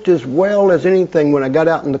that just as well as anything when I got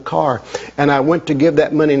out in the car and I went to give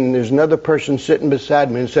that money, and there's another person sitting beside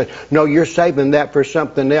me and said, no, you're saving that for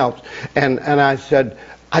something else. And I said,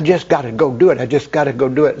 I just got to go do it. I just got to go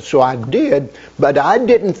do it. So I did, but I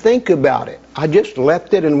didn't think about it. I just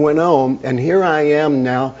left it and went on, and here I am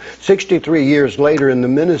now, 63 years later in the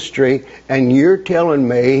ministry, and you're telling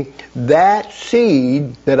me that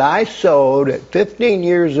seed that I sowed at 15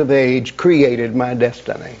 years of age created my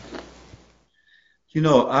destiny. You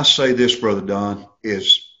know, I say this, Brother Don,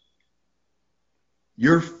 is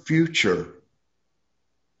your future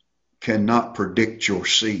cannot predict your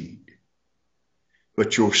seed,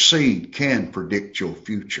 but your seed can predict your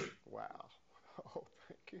future. Wow. Oh,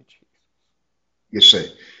 thank you, Jesus. You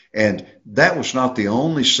see, and that was not the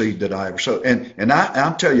only seed that I ever sowed. And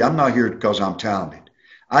I'll tell you, I'm not here because I'm talented.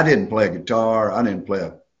 I didn't play guitar. I didn't play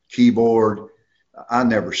a keyboard. I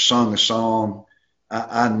never sung a song.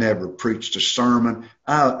 I never preached a sermon.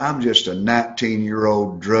 I'm just a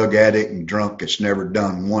 19-year-old drug addict and drunk that's never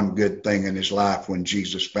done one good thing in his life when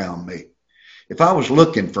Jesus found me. If I was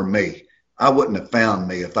looking for me, I wouldn't have found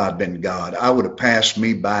me if I'd been God. I would have passed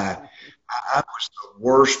me by. I was the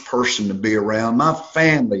worst person to be around. My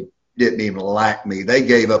family didn't even like me. They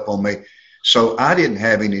gave up on me. So I didn't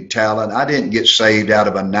have any talent. I didn't get saved out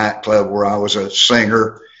of a nightclub where I was a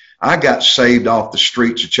singer. I got saved off the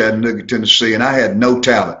streets of Chattanooga, Tennessee, and I had no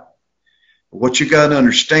talent. What you got to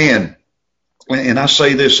understand, and I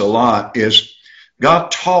say this a lot, is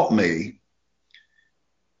God taught me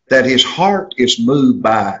that his heart is moved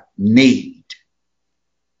by need,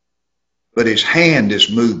 but his hand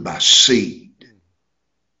is moved by seed.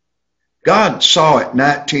 God saw at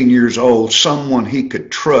 19 years old someone he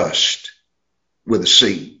could trust with a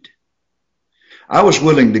seed. I was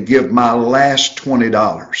willing to give my last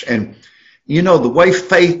 $20. And, you know, the way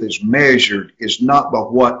faith is measured is not by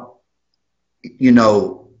what, you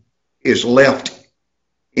know, is left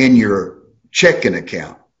in your checking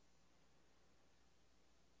account.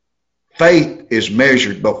 Faith is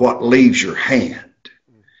measured by what leaves your hand.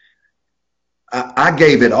 I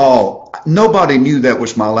gave it all. Nobody knew that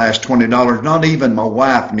was my last $20. Not even my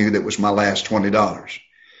wife knew that was my last $20.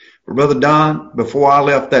 But Brother Don, before I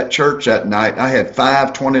left that church that night, I had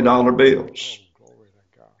 5 $20 bills.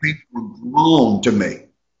 People were drawn to me.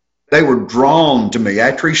 They were drawn to me.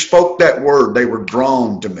 After he spoke that word, they were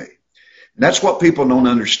drawn to me. And that's what people don't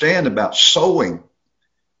understand about sowing.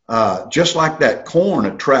 Just like that corn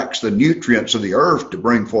attracts the nutrients of the earth to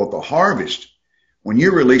bring forth a harvest, when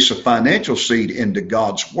you release a financial seed into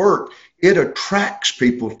God's work, it attracts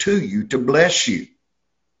people to you to bless you.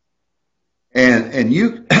 And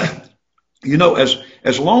you, you know,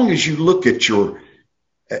 as long as you look at your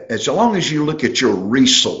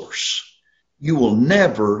resource, you will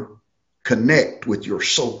never connect with your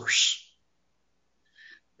source.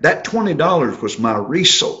 That $20 was my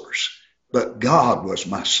resource, but God was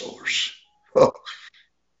my source. Oh,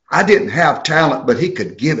 I didn't have talent, but he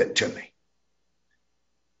could give it to me.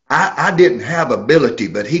 I didn't have ability,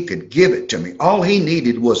 but he could give it to me. All he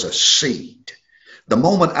needed was a seed. The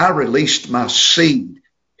moment I released my seed,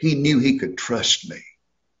 he knew he could trust me.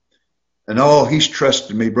 And oh, he's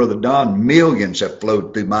trusted me, Brother Don. Millions have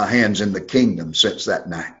flowed through my hands in the kingdom since that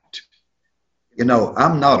night. You know,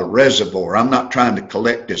 I'm not a reservoir. I'm not trying to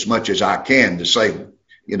collect as much as I can to say,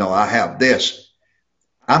 you know, I have this.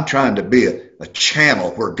 I'm trying to be a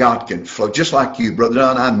channel where God can flow. Just like you, Brother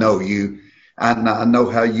Don, I know you. I know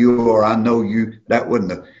how you are. I know you. That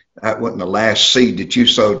wasn't the last seed that you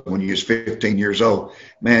sowed when you was 15 years old.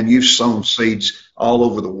 Man, you've sown seeds all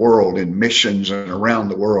over the world in missions and around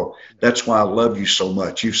the world. That's why I love you so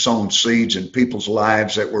much. You've sown seeds in people's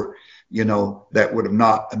lives that were, you know, that would have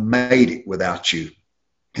not made it without you.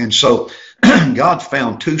 And so God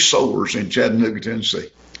found 2 sowers in Chattanooga, Tennessee.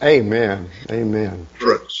 Amen. Amen.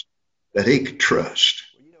 Trust, that he could trust.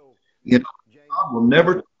 You know, God will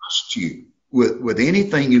never trust you with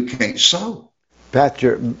anything you can't sow.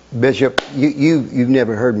 Pastor Bishop, you've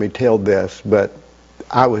never heard me tell this, but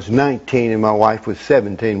I was 19 and my wife was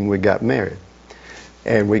 17 when we got married.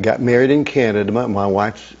 And we got married in Canada. My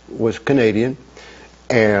wife was Canadian.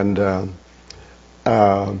 And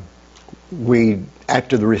we,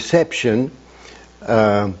 after the reception,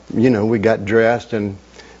 you know, we got dressed and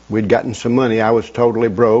we'd gotten some money. I was totally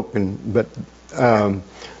broke, but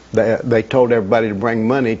they told everybody to bring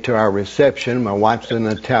money to our reception. My wife's an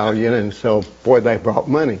Italian, and so, boy, they brought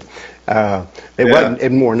money. It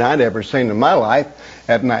wasn't more than I'd ever seen in my life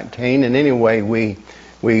at 19. And anyway,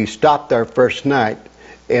 we stopped there first night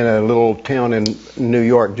in a little town in New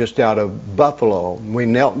York just out of Buffalo. We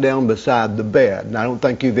knelt down beside the bed. And I don't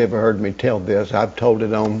think you've ever heard me tell this. I've told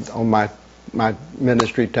it on my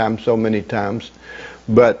ministry time so many times.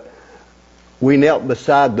 But we knelt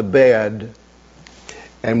beside the bed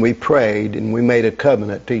and we prayed and we made a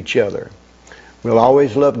covenant to each other. We'll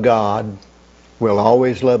always love God. We'll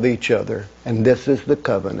always love each other. And this is the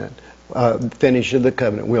covenant, finish of the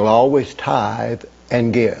covenant. We'll always tithe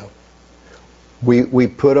and give. We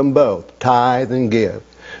put them both, tithe and give.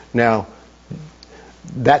 Now,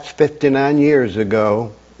 that's 59 years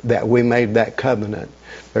ago that we made that covenant.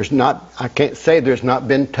 I can't say there's not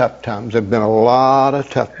been tough times. There have been a lot of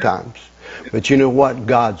tough times. But you know what?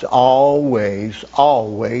 God's always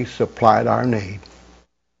supplied our need.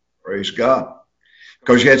 Praise God.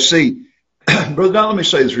 Because you had to see, Brother Don, let me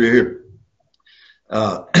say this right here.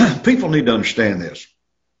 People need to understand this.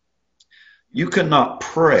 You cannot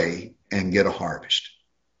pray and get a harvest.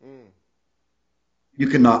 You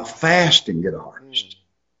cannot fast and get a harvest.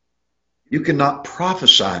 You cannot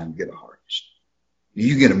prophesy and get a harvest.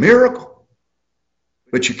 You get a miracle,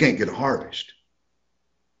 but you can't get a harvest.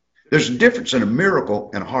 There's a difference in a miracle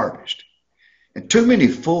and a harvest. And too many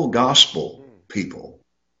full gospel people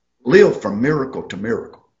live from miracle to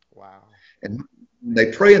miracle. Wow. And when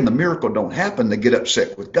they pray and the miracle don't happen, they get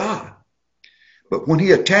upset with God. But when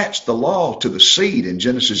he attached the law to the seed in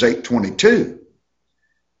Genesis 8:22,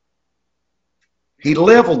 he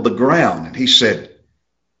leveled the ground and he said,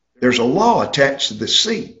 there's a law attached to the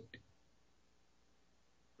seed.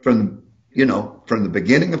 From the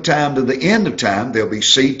beginning of time to the end of time, there'll be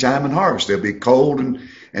seed time and harvest. There'll be cold and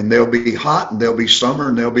there'll be hot, and there'll be summer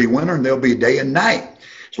and there'll be winter, and there'll be day and night.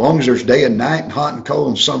 As long as there's day and night and hot and cold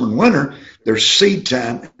and summer and winter, there's seed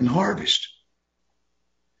time and harvest.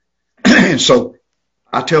 And so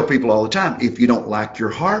I tell people all the time, if you don't like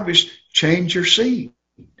your harvest, change your seed.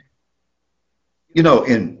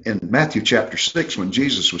 In Matthew chapter 6, when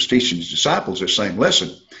Jesus was teaching his disciples this same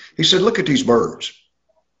lesson, he said, look at these birds.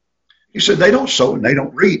 He said, they don't sow and they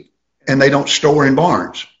don't reap and they don't store in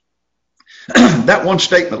barns. That one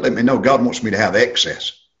statement let me know God wants me to have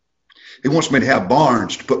excess. He wants me to have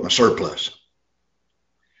barns to put my surplus.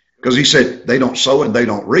 Because he said, they don't sow and they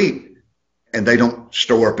don't reap and they don't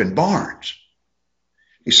store up in barns.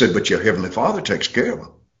 He said, but your heavenly Father takes care of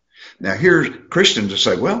them. Now here's Christians that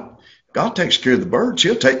say, well, God takes care of the birds.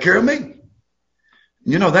 He'll take care of me.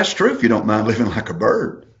 That's true if you don't mind living like a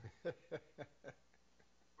bird.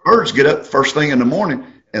 Birds get up first thing in the morning,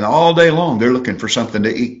 and all day long they're looking for something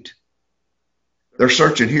to eat. They're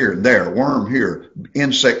searching here and there, worm here,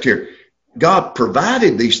 insect here. God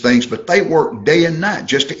provided these things, but they work day and night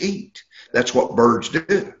just to eat. That's what birds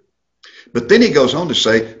do. But then he goes on to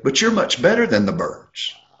say, but you're much better than the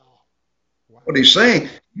birds. What he's saying,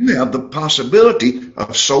 you have the possibility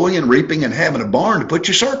of sowing and reaping and having a barn to put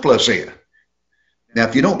your surplus in. Now,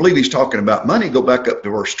 if you don't believe he's talking about money, go back up to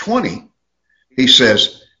verse 20. He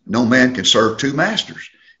says, no man can serve two masters.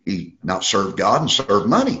 He not serve God and serve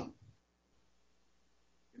money.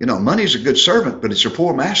 Money is a good servant, but it's a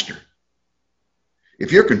poor master.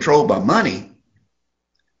 If you're controlled by money,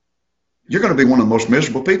 you're going to be one of the most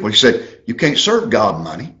miserable people. He said, you can't serve God and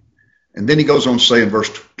money. And then he goes on to say in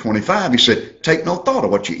verse 25, he said, take no thought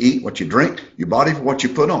of what you eat, what you drink, your body for what you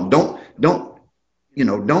put on. Don't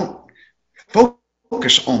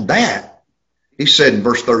focus on that. He said in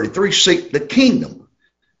verse 33, seek the kingdom.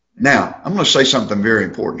 Now, I'm going to say something very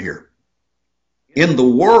important here. In the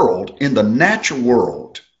world, in the natural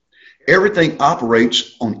world, everything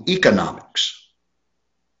operates on economics,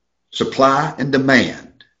 supply and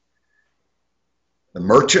demand. The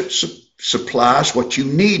merchant supplies what you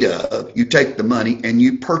need of. You take the money and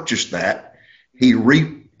you purchase that. He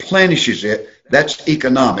replenishes it. That's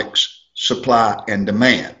economics, supply and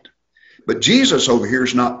demand. But Jesus over here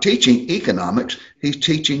is not teaching economics. He's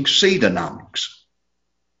teaching Seedenomics.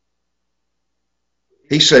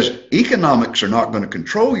 He says economics are not going to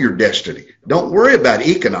control your destiny. Don't worry about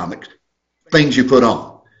economics, things you put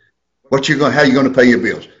on, how you're going to pay your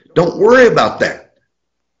bills. Don't worry about that.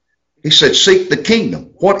 He said, seek the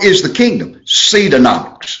kingdom. What is the kingdom?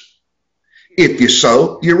 Seedenomics. If you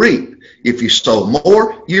sow, you reap. If you sow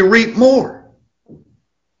more, you reap more.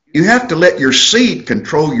 You have to let your seed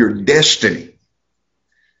control your destiny.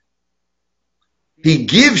 He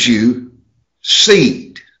gives you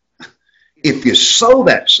seed. If you sow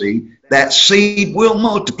that seed will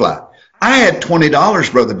multiply. I had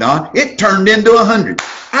 $20, Brother Don. It turned into 100.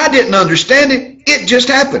 I didn't understand it. It just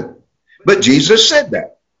happened. But Jesus said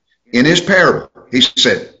that in his parable. He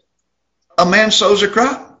said, a man sows a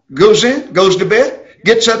crop, goes in, goes to bed,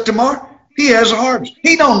 gets up tomorrow. He has a harvest.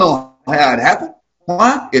 He don't know how it happened.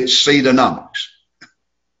 Why? It's Seedenomics.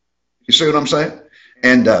 You see what I'm saying?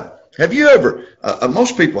 And have you ever,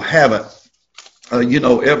 most people haven't,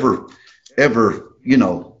 ever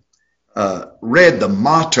read the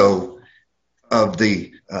motto of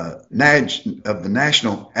the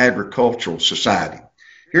National Agricultural Society.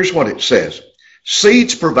 Here's what it says.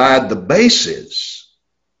 Seeds provide the basis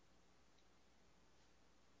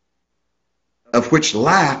of which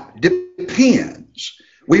life depends.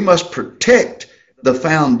 We must protect the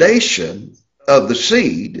foundation of the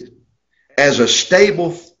seed as a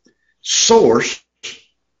stable source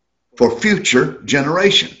for future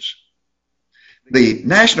generations. The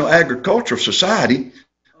National Agricultural Society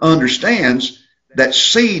understands that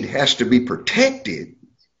seed has to be protected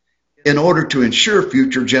in order to ensure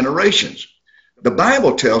future generations. The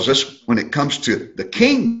Bible tells us when it comes to the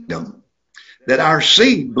kingdom that our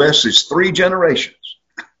seed blesses 3 generations.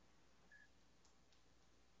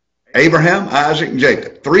 Abraham, Isaac, and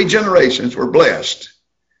Jacob. 3 generations were blessed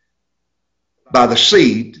by the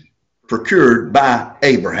seed procured by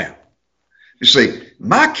Abraham. You see,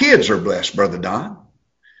 my kids are blessed, Brother Don.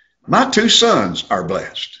 My 2 sons are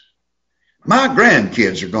blessed. My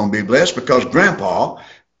grandkids are going to be blessed because Grandpa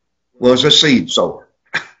was a seed sower.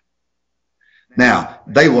 Now,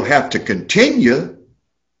 they will have to continue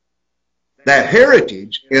that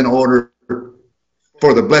heritage in order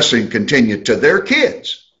for the blessing to continue to their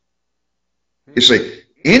kids. You see,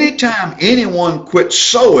 anytime anyone quits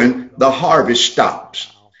sowing, the harvest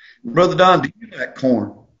stops. Brother Don, do you like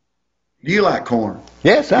corn? Do you like corn?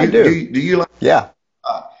 Yes, I do. Do you like? Yeah.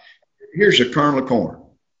 Here's a kernel of corn.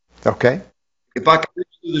 Okay. If I could reach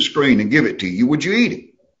through the screen and give it to you, would you eat it?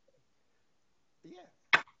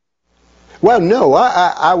 Well, no,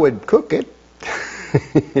 I would cook it.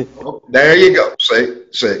 Oh, there you go.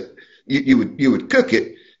 Say, you would cook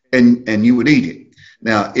it and you would eat it.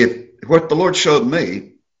 Now, if what the Lord showed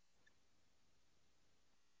me,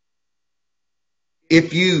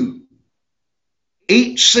 if you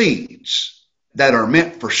eat seeds that are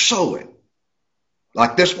meant for sowing,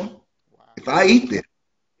 like this one, if I eat this,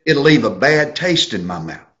 it'll leave a bad taste in my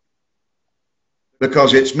mouth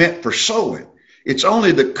because it's meant for sowing. It's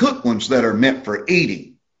only the cooked ones that are meant for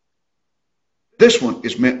eating. This one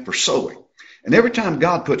is meant for sowing. And every time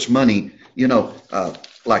God puts money,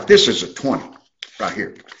 like this is a 20 right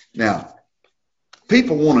here. Now,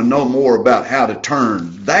 people want to know more about how to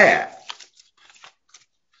turn that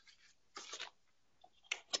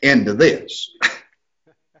into this.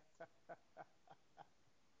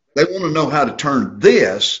 They want to know how to turn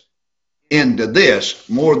this into this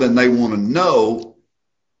more than they want to know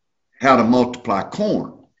how to multiply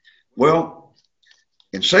corn. Well,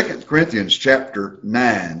 in 2 Corinthians chapter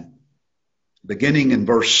 9, beginning in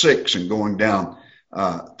verse 6 and going down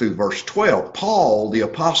through verse 12, Paul, the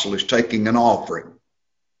apostle, is taking an offering.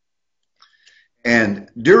 And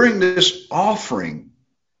during this offering,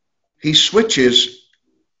 he switches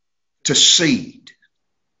to seed.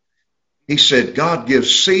 He said, God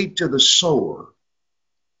gives seed to the sower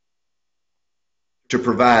to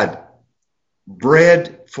provide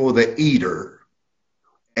bread for the eater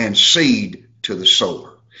and seed to the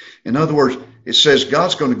sower. In other words, it says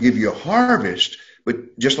God's going to give you a harvest,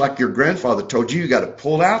 but just like your grandfather told you, you got to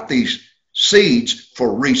pull out these seeds for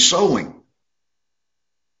resowing.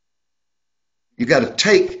 You got to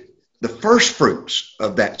take the first fruits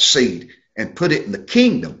of that seed and put it in the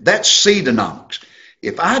kingdom. That's Seedenomics.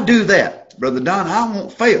 If I do that, Brother Don, I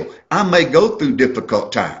won't fail. I may go through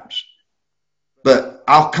difficult times, but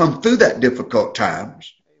I'll come through that difficult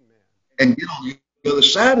times and get on the other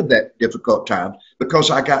side of that difficult time because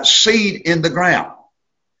I got seed in the ground.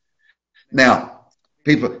 Now,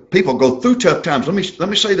 people go through tough times. Let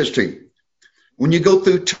me say this to you. When you go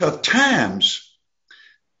through tough times,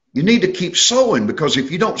 you need to keep sowing, because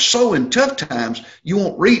if you don't sow in tough times, you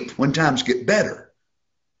won't reap when times get better.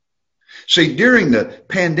 See, during the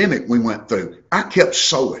pandemic we went through, I kept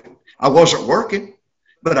sowing. I wasn't working,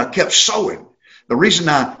 but I kept sowing. The reason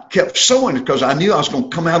I kept sowing is because I knew I was going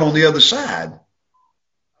to come out on the other side.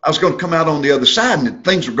 I was going to come out on the other side and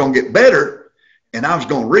things were going to get better and I was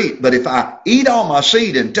going to reap. But if I eat all my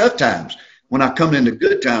seed in tough times, when I come into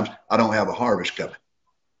good times, I don't have a harvest coming.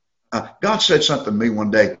 God said something to me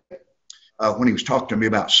one day when he was talking to me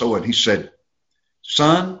about sowing. He said,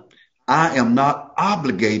 son, I am not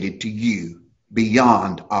obligated to you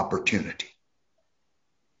beyond opportunity.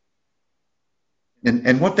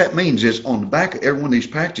 And what that means is on the back of every one of these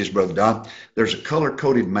packages, Brother Don, there's a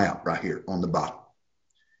color-coded map right here on the bottom.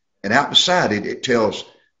 And out beside it, it tells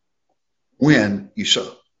when you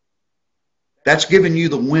sow. That's giving you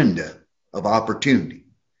the window of opportunity.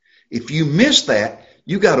 If you miss that,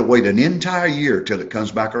 you got to wait an entire year till it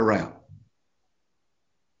comes back around.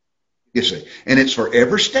 You see, and it's for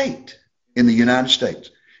every state in the United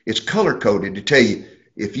States. It's color-coded to tell you,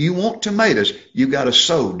 if you want tomatoes, you got to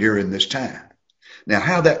sow during this time. Now,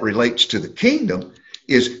 how that relates to the kingdom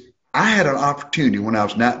is I had an opportunity when I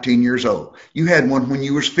was 19 years old. You had one when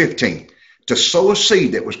you was 15 to sow a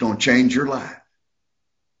seed that was going to change your life.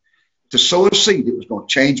 To sow a seed that was going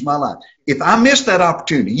to change my life. If I missed that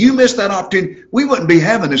opportunity, you missed that opportunity, we wouldn't be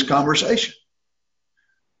having this conversation.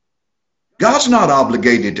 God's not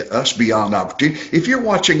obligated to us beyond opportunity. If you're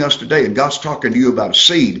watching us today and God's talking to you about a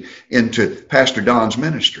seed into Pastor Don's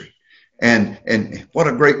ministry, and what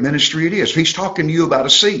a great ministry it is. He's talking to you about a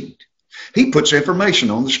seed. He puts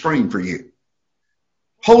information on the screen for you.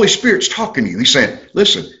 Holy Spirit's talking to you. He's saying,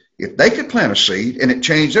 listen, if they could plant a seed and it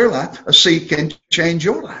changed their life, a seed can change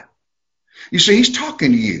your life. You see, he's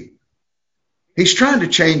talking to you. He's trying to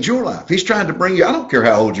change your life. He's trying to bring you, I don't care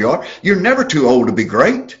how old you are. You're never too old to be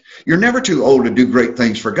great. You're never too old to do great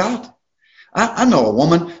things for God. I know a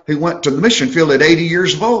woman who went to the mission field at 80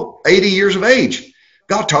 years of age.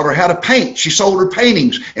 God taught her how to paint. She sold her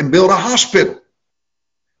paintings and built a hospital.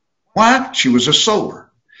 Why? She was a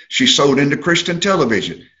sower. She sowed into Christian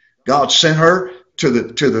television. God sent her to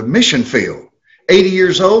the mission field. 80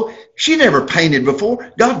 years old. She never painted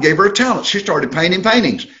before. God gave her a talent. She started painting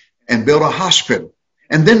paintings and built a hospital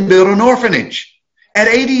and then built an orphanage at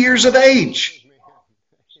 80 years of age.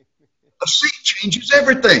 A seed changes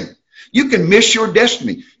everything. You can miss your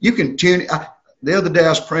destiny. You can tune. The other day I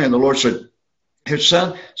was praying. The Lord said, "Hey,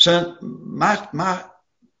 son, my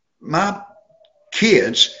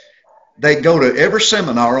kids, they go to every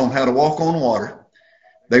seminar on how to walk on water.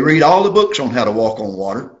 They read all the books on how to walk on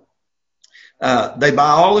water. They buy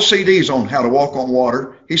all the CDs on how to walk on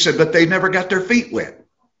water." He said, "But they never got their feet wet."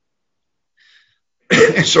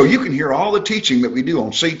 And so you can hear all the teaching that we do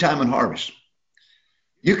on seed time and harvest.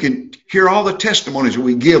 You can hear all the testimonies that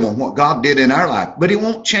we give on what God did in our life, but He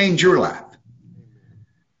won't change your life.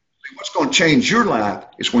 What's going to change your life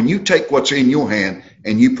is when you take what's in your hand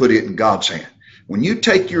and you put it in God's hand. When you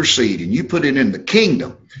take your seed and you put it in the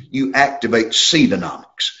kingdom, you activate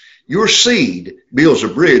Seedenomics. Your seed builds a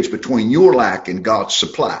bridge between your lack and God's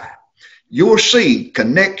supply. Your seed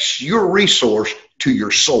connects your resource to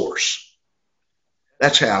your source.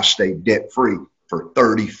 That's how I stayed debt-free for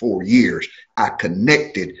 34 years. I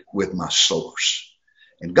connected with my source.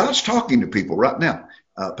 And God's talking to people right now.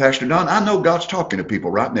 Pastor Don, I know God's talking to people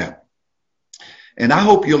right now. And I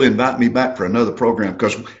hope you'll invite me back for another program,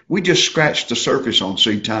 because we just scratched the surface on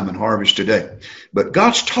seed time and harvest today. But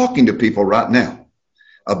God's talking to people right now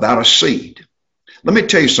about a seed. Let me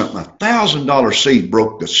tell you something. $1,000 seed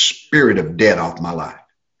broke the spirit of debt off my life.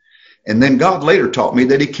 And then God later taught me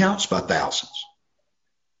that He counts by thousands.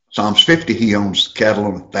 Psalms 50, He owns cattle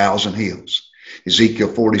on 1,000 hills. Ezekiel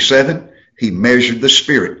 47, He measured the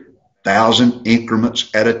spirit 1,000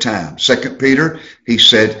 increments at a time. 2 Peter, He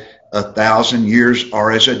said, 1,000 years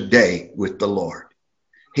are as a day with the Lord.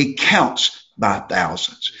 He counts by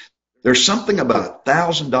thousands. There's something about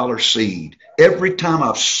 $1,000 seed. Every time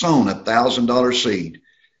I've sown $1,000 seed,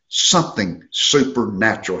 something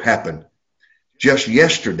supernatural happened. Just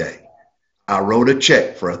yesterday, I wrote a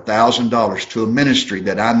check for $1,000 to a ministry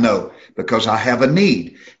that I know because I have a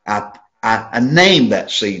need. I named that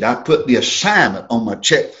seed. I put the assignment on my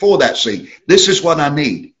check for that seed. This is what I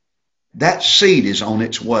need. That seed is on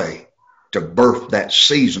its way to birth that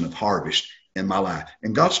season of harvest in my life.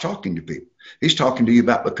 And God's talking to people. He's talking to you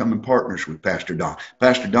about becoming partners with Pastor Don.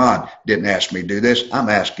 Pastor Don didn't ask me to do this. I'm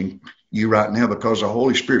asking you right now because the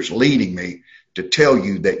Holy Spirit's leading me to tell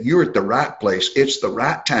you that you're at the right place. It's the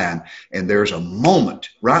right time. And there's a moment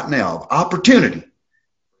right now of opportunity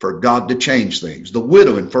for God to change things. The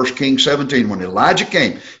widow in 1 Kings 17, when Elijah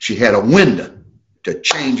came, she had a window to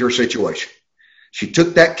change her situation. She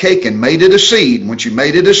took that cake and made it a seed. And when she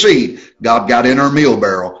made it a seed, God got in her meal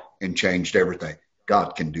barrel and changed everything.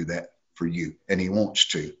 God can do that for you, and He wants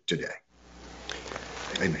to today.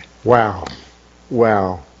 Amen. Wow.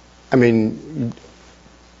 Wow. I mean,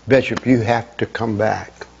 Bishop, you have to come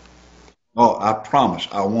back. Oh, I promise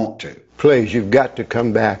I want to. Please, you've got to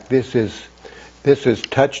come back. This has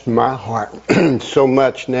touched my heart so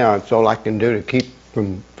much now. It's all I can do to keep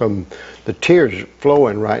from the tears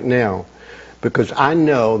flowing right now, because I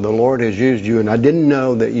know the Lord has used you, and I didn't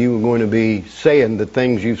know that you were going to be saying the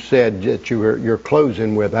things you've said that you're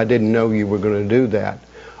closing with. I didn't know you were going to do that.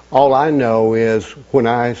 All I know is when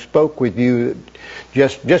I spoke with you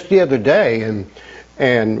just the other day,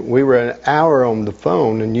 and we were an hour on the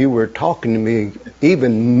phone, and you were talking to me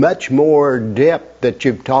even much more depth that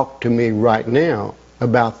you've talked to me right now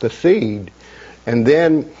about the seed. And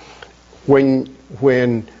then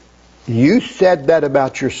when you said that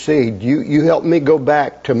about your seed, you helped me go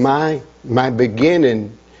back to my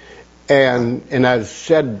beginning, and I've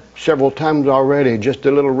said several times already, just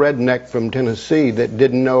a little redneck from Tennessee that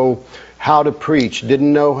didn't know how to preach,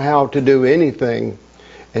 didn't know how to do anything.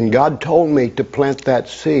 And God told me to plant that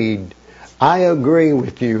seed. I agree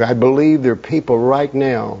with you. I believe there are people right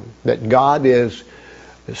now that God is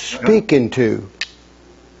speaking to.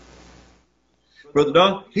 Brother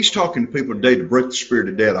Don, He's talking to people today to break the spirit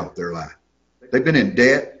of debt off their life. They've been in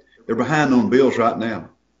debt. They're behind on bills right now.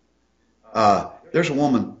 There's a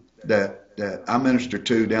woman that I minister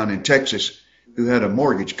to down in Texas who had a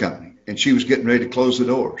mortgage company, and she was getting ready to close the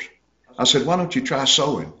doors. I said, why don't you try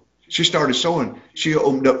sewing? She started sewing. She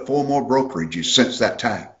opened up 4 more brokerages since that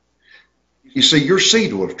time. You see, your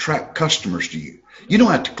seed will attract customers to you. You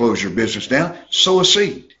don't have to close your business down. Sow a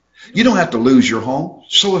seed. You don't have to lose your home.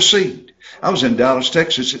 Sow a seed. I was in Dallas,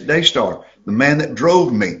 Texas at Daystar. The man that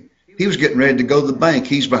drove me, he was getting ready to go to the bank.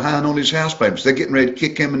 He's behind on his house payments. They're getting ready to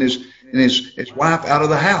kick him and his wife out of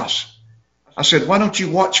the house. I said, why don't you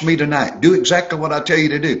watch me tonight? Do exactly what I tell you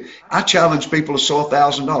to do. I challenge people to sow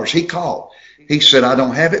 $1,000. He called. He said, I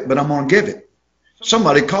don't have it, but I'm going to give it.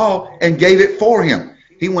 Somebody called and gave it for him.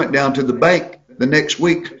 He went down to the bank the next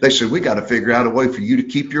week. They said, we got to figure out a way for you to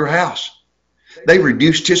keep your house. They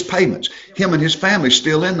reduced his payments. Him and his family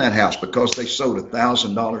still in that house because they sowed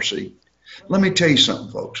 $1,000 seed. Let me tell you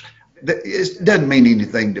something, folks. It doesn't mean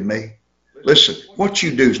anything to me. Listen, what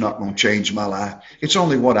you do is not going to change my life. It's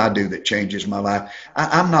only what I do that changes my life.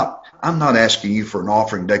 I'm not asking you for an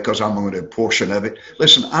offering today because I'm going to do a portion of it.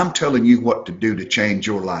 Listen, I'm telling you what to do to change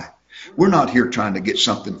your life. We're not here trying to get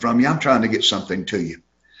something from you. I'm trying to get something to you.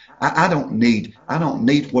 I don't need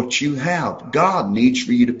what you have. God needs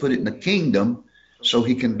for you to put it in the kingdom so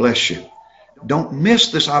he can bless you. Don't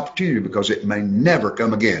miss this opportunity because it may never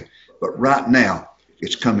come again. But right now,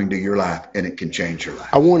 it's coming to your life and it can change your life.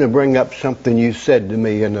 I want to bring up something you said to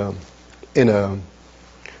me in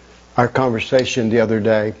our conversation the other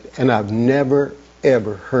day, and I've never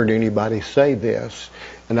ever heard anybody say this.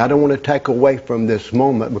 And I don't want to take away from this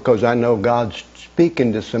moment because I know God's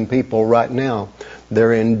speaking to some people right now.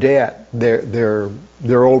 They're in debt. They're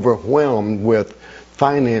overwhelmed with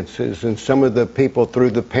finances, and some of the people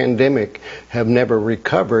through the pandemic have never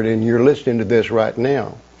recovered, and you're listening to this right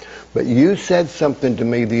now. But you said something to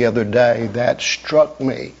me the other day that struck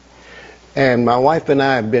me. And my wife and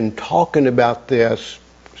I have been talking about this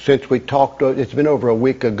since we talked. It's been over a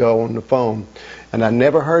week ago on the phone. And I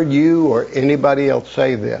never heard you or anybody else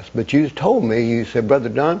say this. But you told me, you said, Brother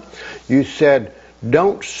Don, you said,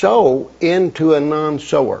 don't sow into a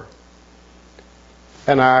non-sower.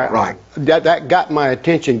 And Right. that got my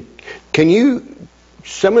attention. Can you,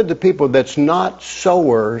 some of the people that's not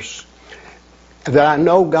sowers that I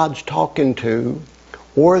know God's talking to,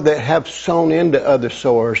 or that have sown into other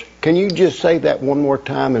sowers, can you just say that one more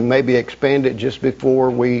time and maybe expand it just before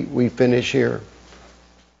we finish here?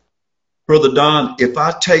 Brother Don, if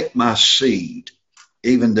I take my seed,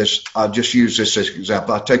 even this, I'll just use this as an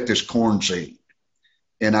example. I take this corn seed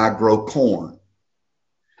and I grow corn,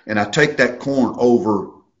 and I take that corn over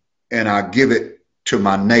and I give it to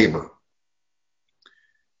my neighbor,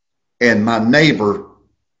 and my neighbor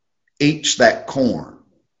eats that corn.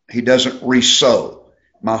 He doesn't resow.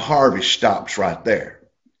 My harvest stops right there.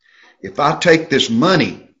 If I take this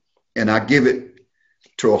money and I give it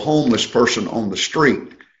to a homeless person on the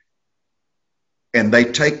street, and they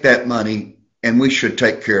take that money, and we should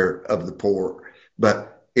take care of the poor, but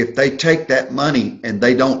if they take that money and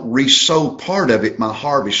they don't resow part of it, my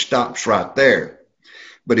harvest stops right there.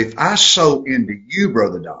 But if I sow into you,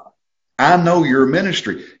 Brother Don, I know your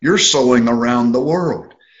ministry. You're sowing around the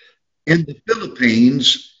world. In the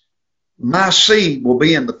Philippines, my seed will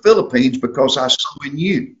be in the Philippines because I sow in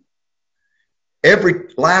you. Every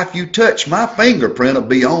life you touch, my fingerprint will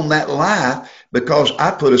be on that life because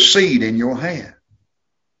I put a seed in your hand.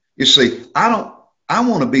 You see, I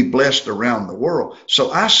want to be blessed around the world, so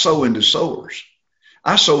I sow into sowers.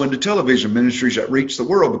 I sow into television ministries that reach the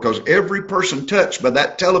world because every person touched by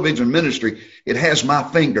that television ministry, it has my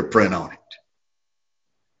fingerprint on it.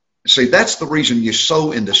 See, that's the reason you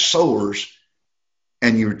sow into sowers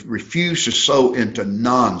and you refuse to sow into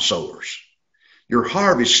non-sowers. Your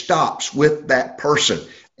harvest stops with that person.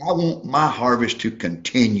 I want my harvest to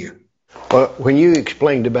continue. Well, when you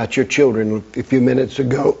explained about your children a few minutes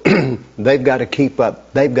ago, they've got to keep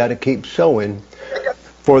up. They've got to keep sowing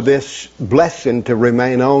for this blessing to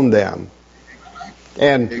remain on them.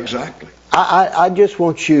 And exactly. I just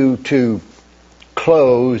want you to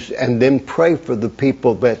close and then pray for the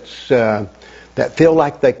people that feel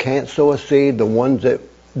like they can't sow a seed, the ones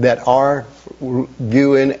that are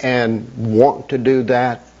viewing and want to do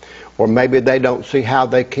that, or maybe they don't see how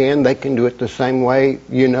they can do it the same way.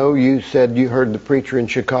 You know, you said you heard the preacher in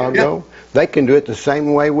Chicago. Yeah. They can do it the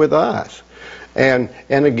same way with us. And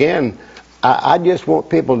again, I just want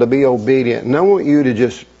people to be obedient. And I want you to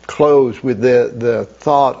just close with the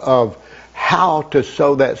thought of how to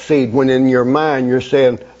sow that seed when in your mind you're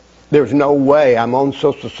saying, there's no way, I'm on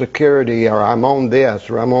Social Security, or I'm on this,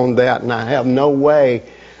 or I'm on that, and I have no way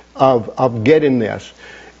of getting this.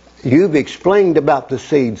 You've explained about the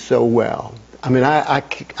seed so well. I mean, I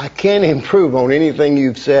can't improve on anything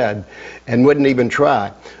you've said and wouldn't even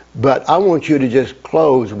try. But I want you to just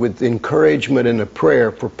close with encouragement and a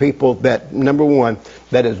prayer for people that, number one,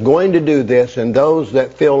 that is going to do this, and those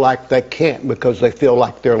that feel like they can't because they feel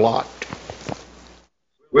like they're locked.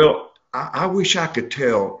 Well, I wish I could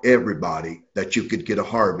tell everybody that you could get a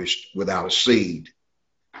harvest without a seed,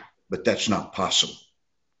 but that's not possible.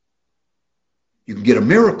 You can get a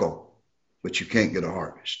miracle, but you can't get a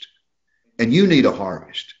harvest. And you need a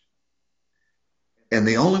harvest. And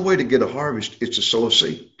the only way to get a harvest is to sow a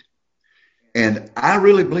seed. And I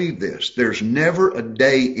really believe this. There's never a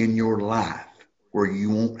day in your life where you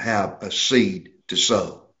won't have a seed to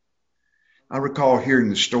sow. I recall hearing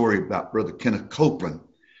the story about Brother Kenneth Copeland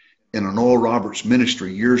in an Oral Roberts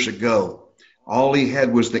ministry years ago. All he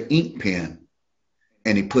had was the ink pen,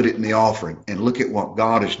 and he put it in the offering. And look at what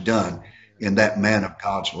God has done in that man of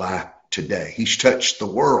God's life today. He's touched the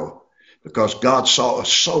world because God saw a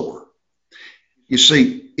sower. You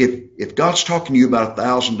see, if God's talking to you about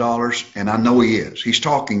 $1,000, and I know he is, he's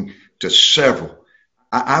talking to several.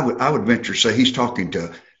 I would venture to say he's talking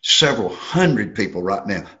to several hundred people right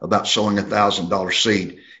now about sowing $1,000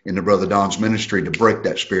 seed into Brother Don's ministry to break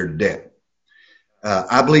that spirit of debt.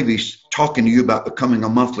 I believe he's talking to you about becoming a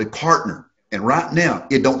monthly partner. And right now,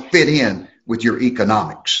 it don't fit in with your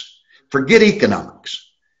economics. Forget economics.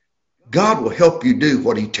 God will help you do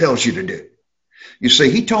what he tells you to do. You see,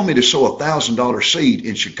 he told me to sow $1,000 seed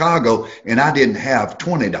in Chicago, and I didn't have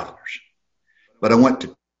 $20. But I went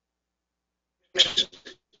to Texas,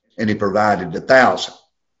 and he provided $1,000.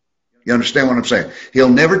 You understand what I'm saying? He'll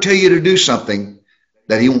never tell you to do something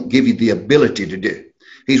that he won't give you the ability to do.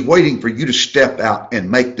 He's waiting for you to step out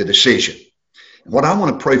and make the decision. And what I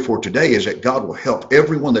want to pray for today is that God will help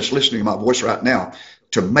everyone that's listening to my voice right now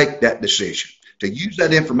to make that decision, to use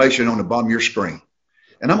that information on the bottom of your screen.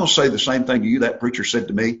 And I'm going to say the same thing to you that preacher said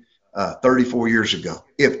to me 34 years ago.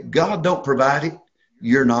 If God don't provide it,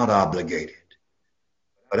 you're not obligated.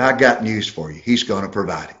 But I got news for you. He's going to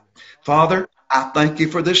provide it. Father, I thank you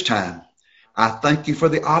for this time. I thank you for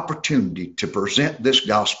the opportunity to present this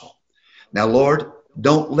gospel. Now, Lord,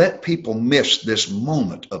 don't let people miss this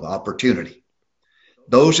moment of opportunity.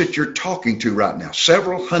 Those that you're talking to right now,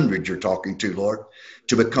 several hundred you're talking to, Lord,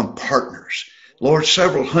 to become partners. Lord,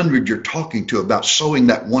 several hundred you're talking to about sowing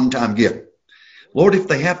that one-time gift. Lord, if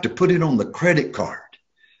they have to put it on the credit card,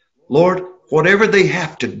 Lord, whatever they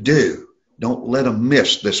have to do, don't let them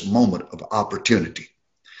miss this moment of opportunity.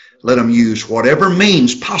 Let them use whatever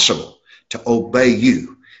means possible to obey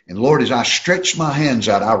you. And Lord, as I stretch my hands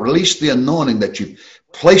out, I release the anointing that you've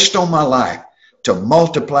placed on my life to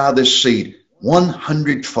multiply this seed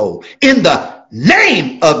 100-fold. In the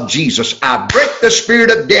name of Jesus, I break the spirit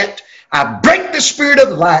of debt. I break the spirit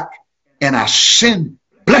of lack, and I send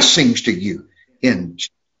blessings to you in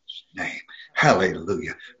Jesus' name.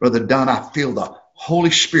 Hallelujah. Brother Don, I feel the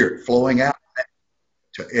Holy Spirit flowing out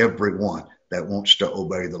to everyone that wants to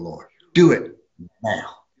obey the Lord. Do it now.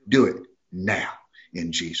 Do it now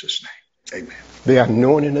in Jesus' name. Amen. The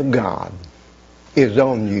anointing of God is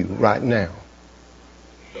on you right now.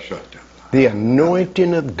 Shut down. The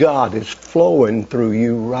anointing of God is flowing through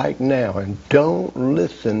you right now. And don't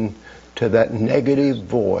listen to that negative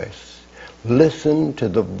voice. Listen to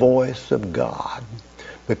the voice of God,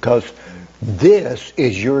 because this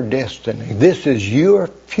is your destiny. This is your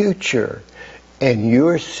future, and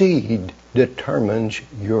your seed determines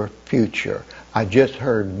your future. I just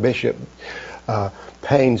heard Bishop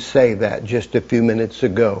Payne say that just a few minutes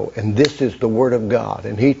ago, and this is the Word of God.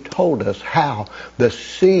 And he told us how the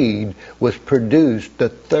seed was produced the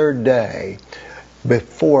third day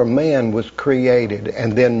before man was created,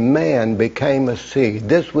 and then man became a seed.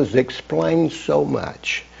 This was explained so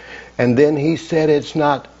much. And then he said it's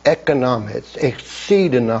not economics, it's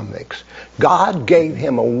Seedenomics. God gave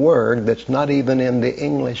him a word that's not even in the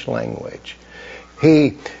English language.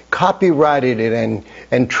 He copyrighted it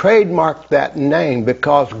and trademarked that name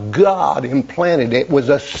because God implanted it. It was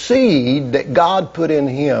a seed that God put in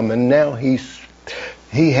him, and now he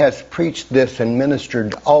has preached this and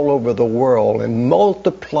ministered all over the world and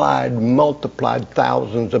multiplied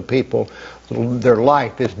thousands of people. Their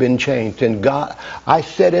life has been changed. And God, I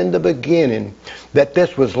said in the beginning that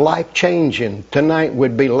this was life-changing. Tonight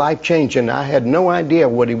would be life-changing. I had no idea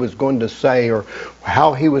what he was going to say or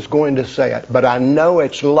how he was going to say it, but I know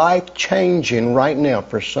it's life-changing right now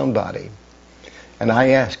for somebody. And I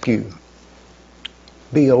ask you,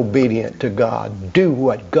 be obedient to God. Do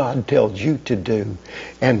what God tells you to do.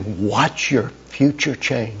 And watch your future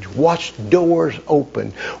change. Watch doors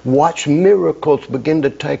open. Watch miracles begin to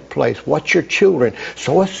take place. Watch your children.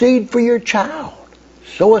 Sow a seed for your child.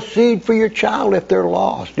 Sow a seed for your child if they're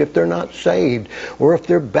lost, if they're not saved, or if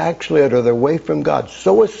they're backslid or they're away from God.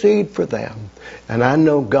 Sow a seed for them. And I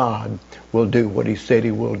know God will do what He said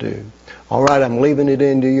He will do. All right, I'm leaving it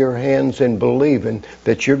into your hands and believing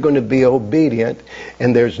that you're going to be obedient,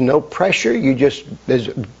 and there's no pressure. You just, as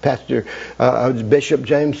Bishop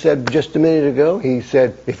James said just a minute ago, he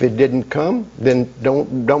said, if it didn't come, then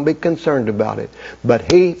don't be concerned about it.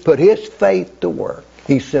 But he put his faith to work.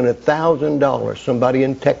 He sent $1,000. Somebody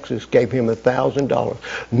in Texas gave him $1,000.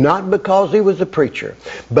 Not because he was a preacher,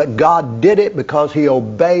 but God did it because he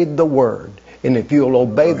obeyed the Word. And if you'll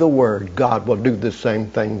obey the Word, God will do the same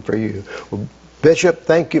thing for you. Well, Bishop,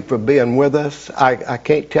 thank you for being with us. I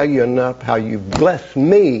can't tell you enough how you've blessed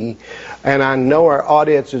me. And I know our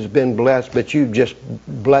audience has been blessed, but you've just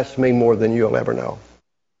blessed me more than you'll ever know.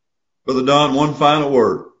 Brother Don, one final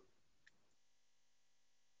word.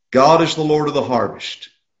 God is the Lord of the harvest.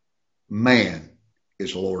 Man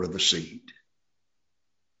is the Lord of the seed.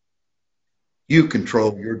 You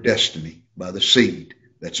control your destiny by the seed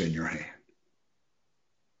that's in your hand.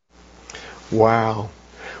 Wow.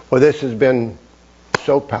 Well, this has been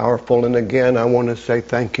so powerful. And again, I want to say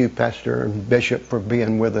thank you, Pastor and Bishop, for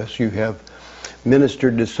being with us. You have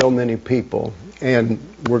ministered to so many people. And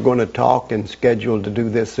we're going to talk and schedule to do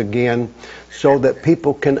this again so that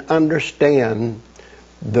people can understand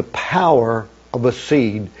the power of a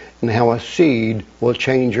seed and how a seed will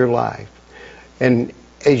change your life. And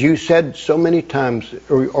as you said so many times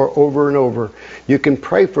or over and over, you can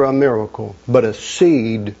pray for a miracle, but a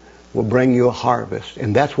seed will bring you a harvest.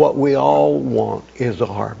 And that's what we all want, is a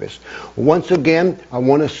harvest. Once again, I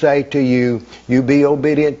want to say to you, you be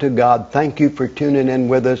obedient to God. Thank you for tuning in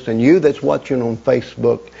with us. And you that's watching on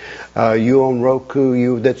Facebook, you on Roku,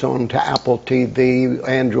 you that's on to Apple TV,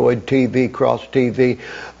 Android TV, Cross TV,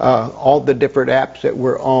 all the different apps that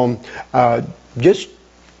we're on, just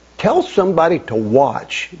tell somebody to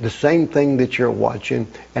watch the same thing that you're watching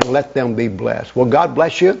and let them be blessed. Well, God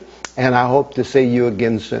bless you, and I hope to see you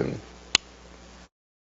again soon.